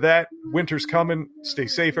 Outside of that, winter's coming. Stay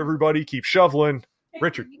safe, everybody. Keep shoveling.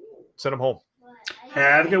 Richard, send them home.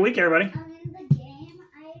 Have a good week, everybody.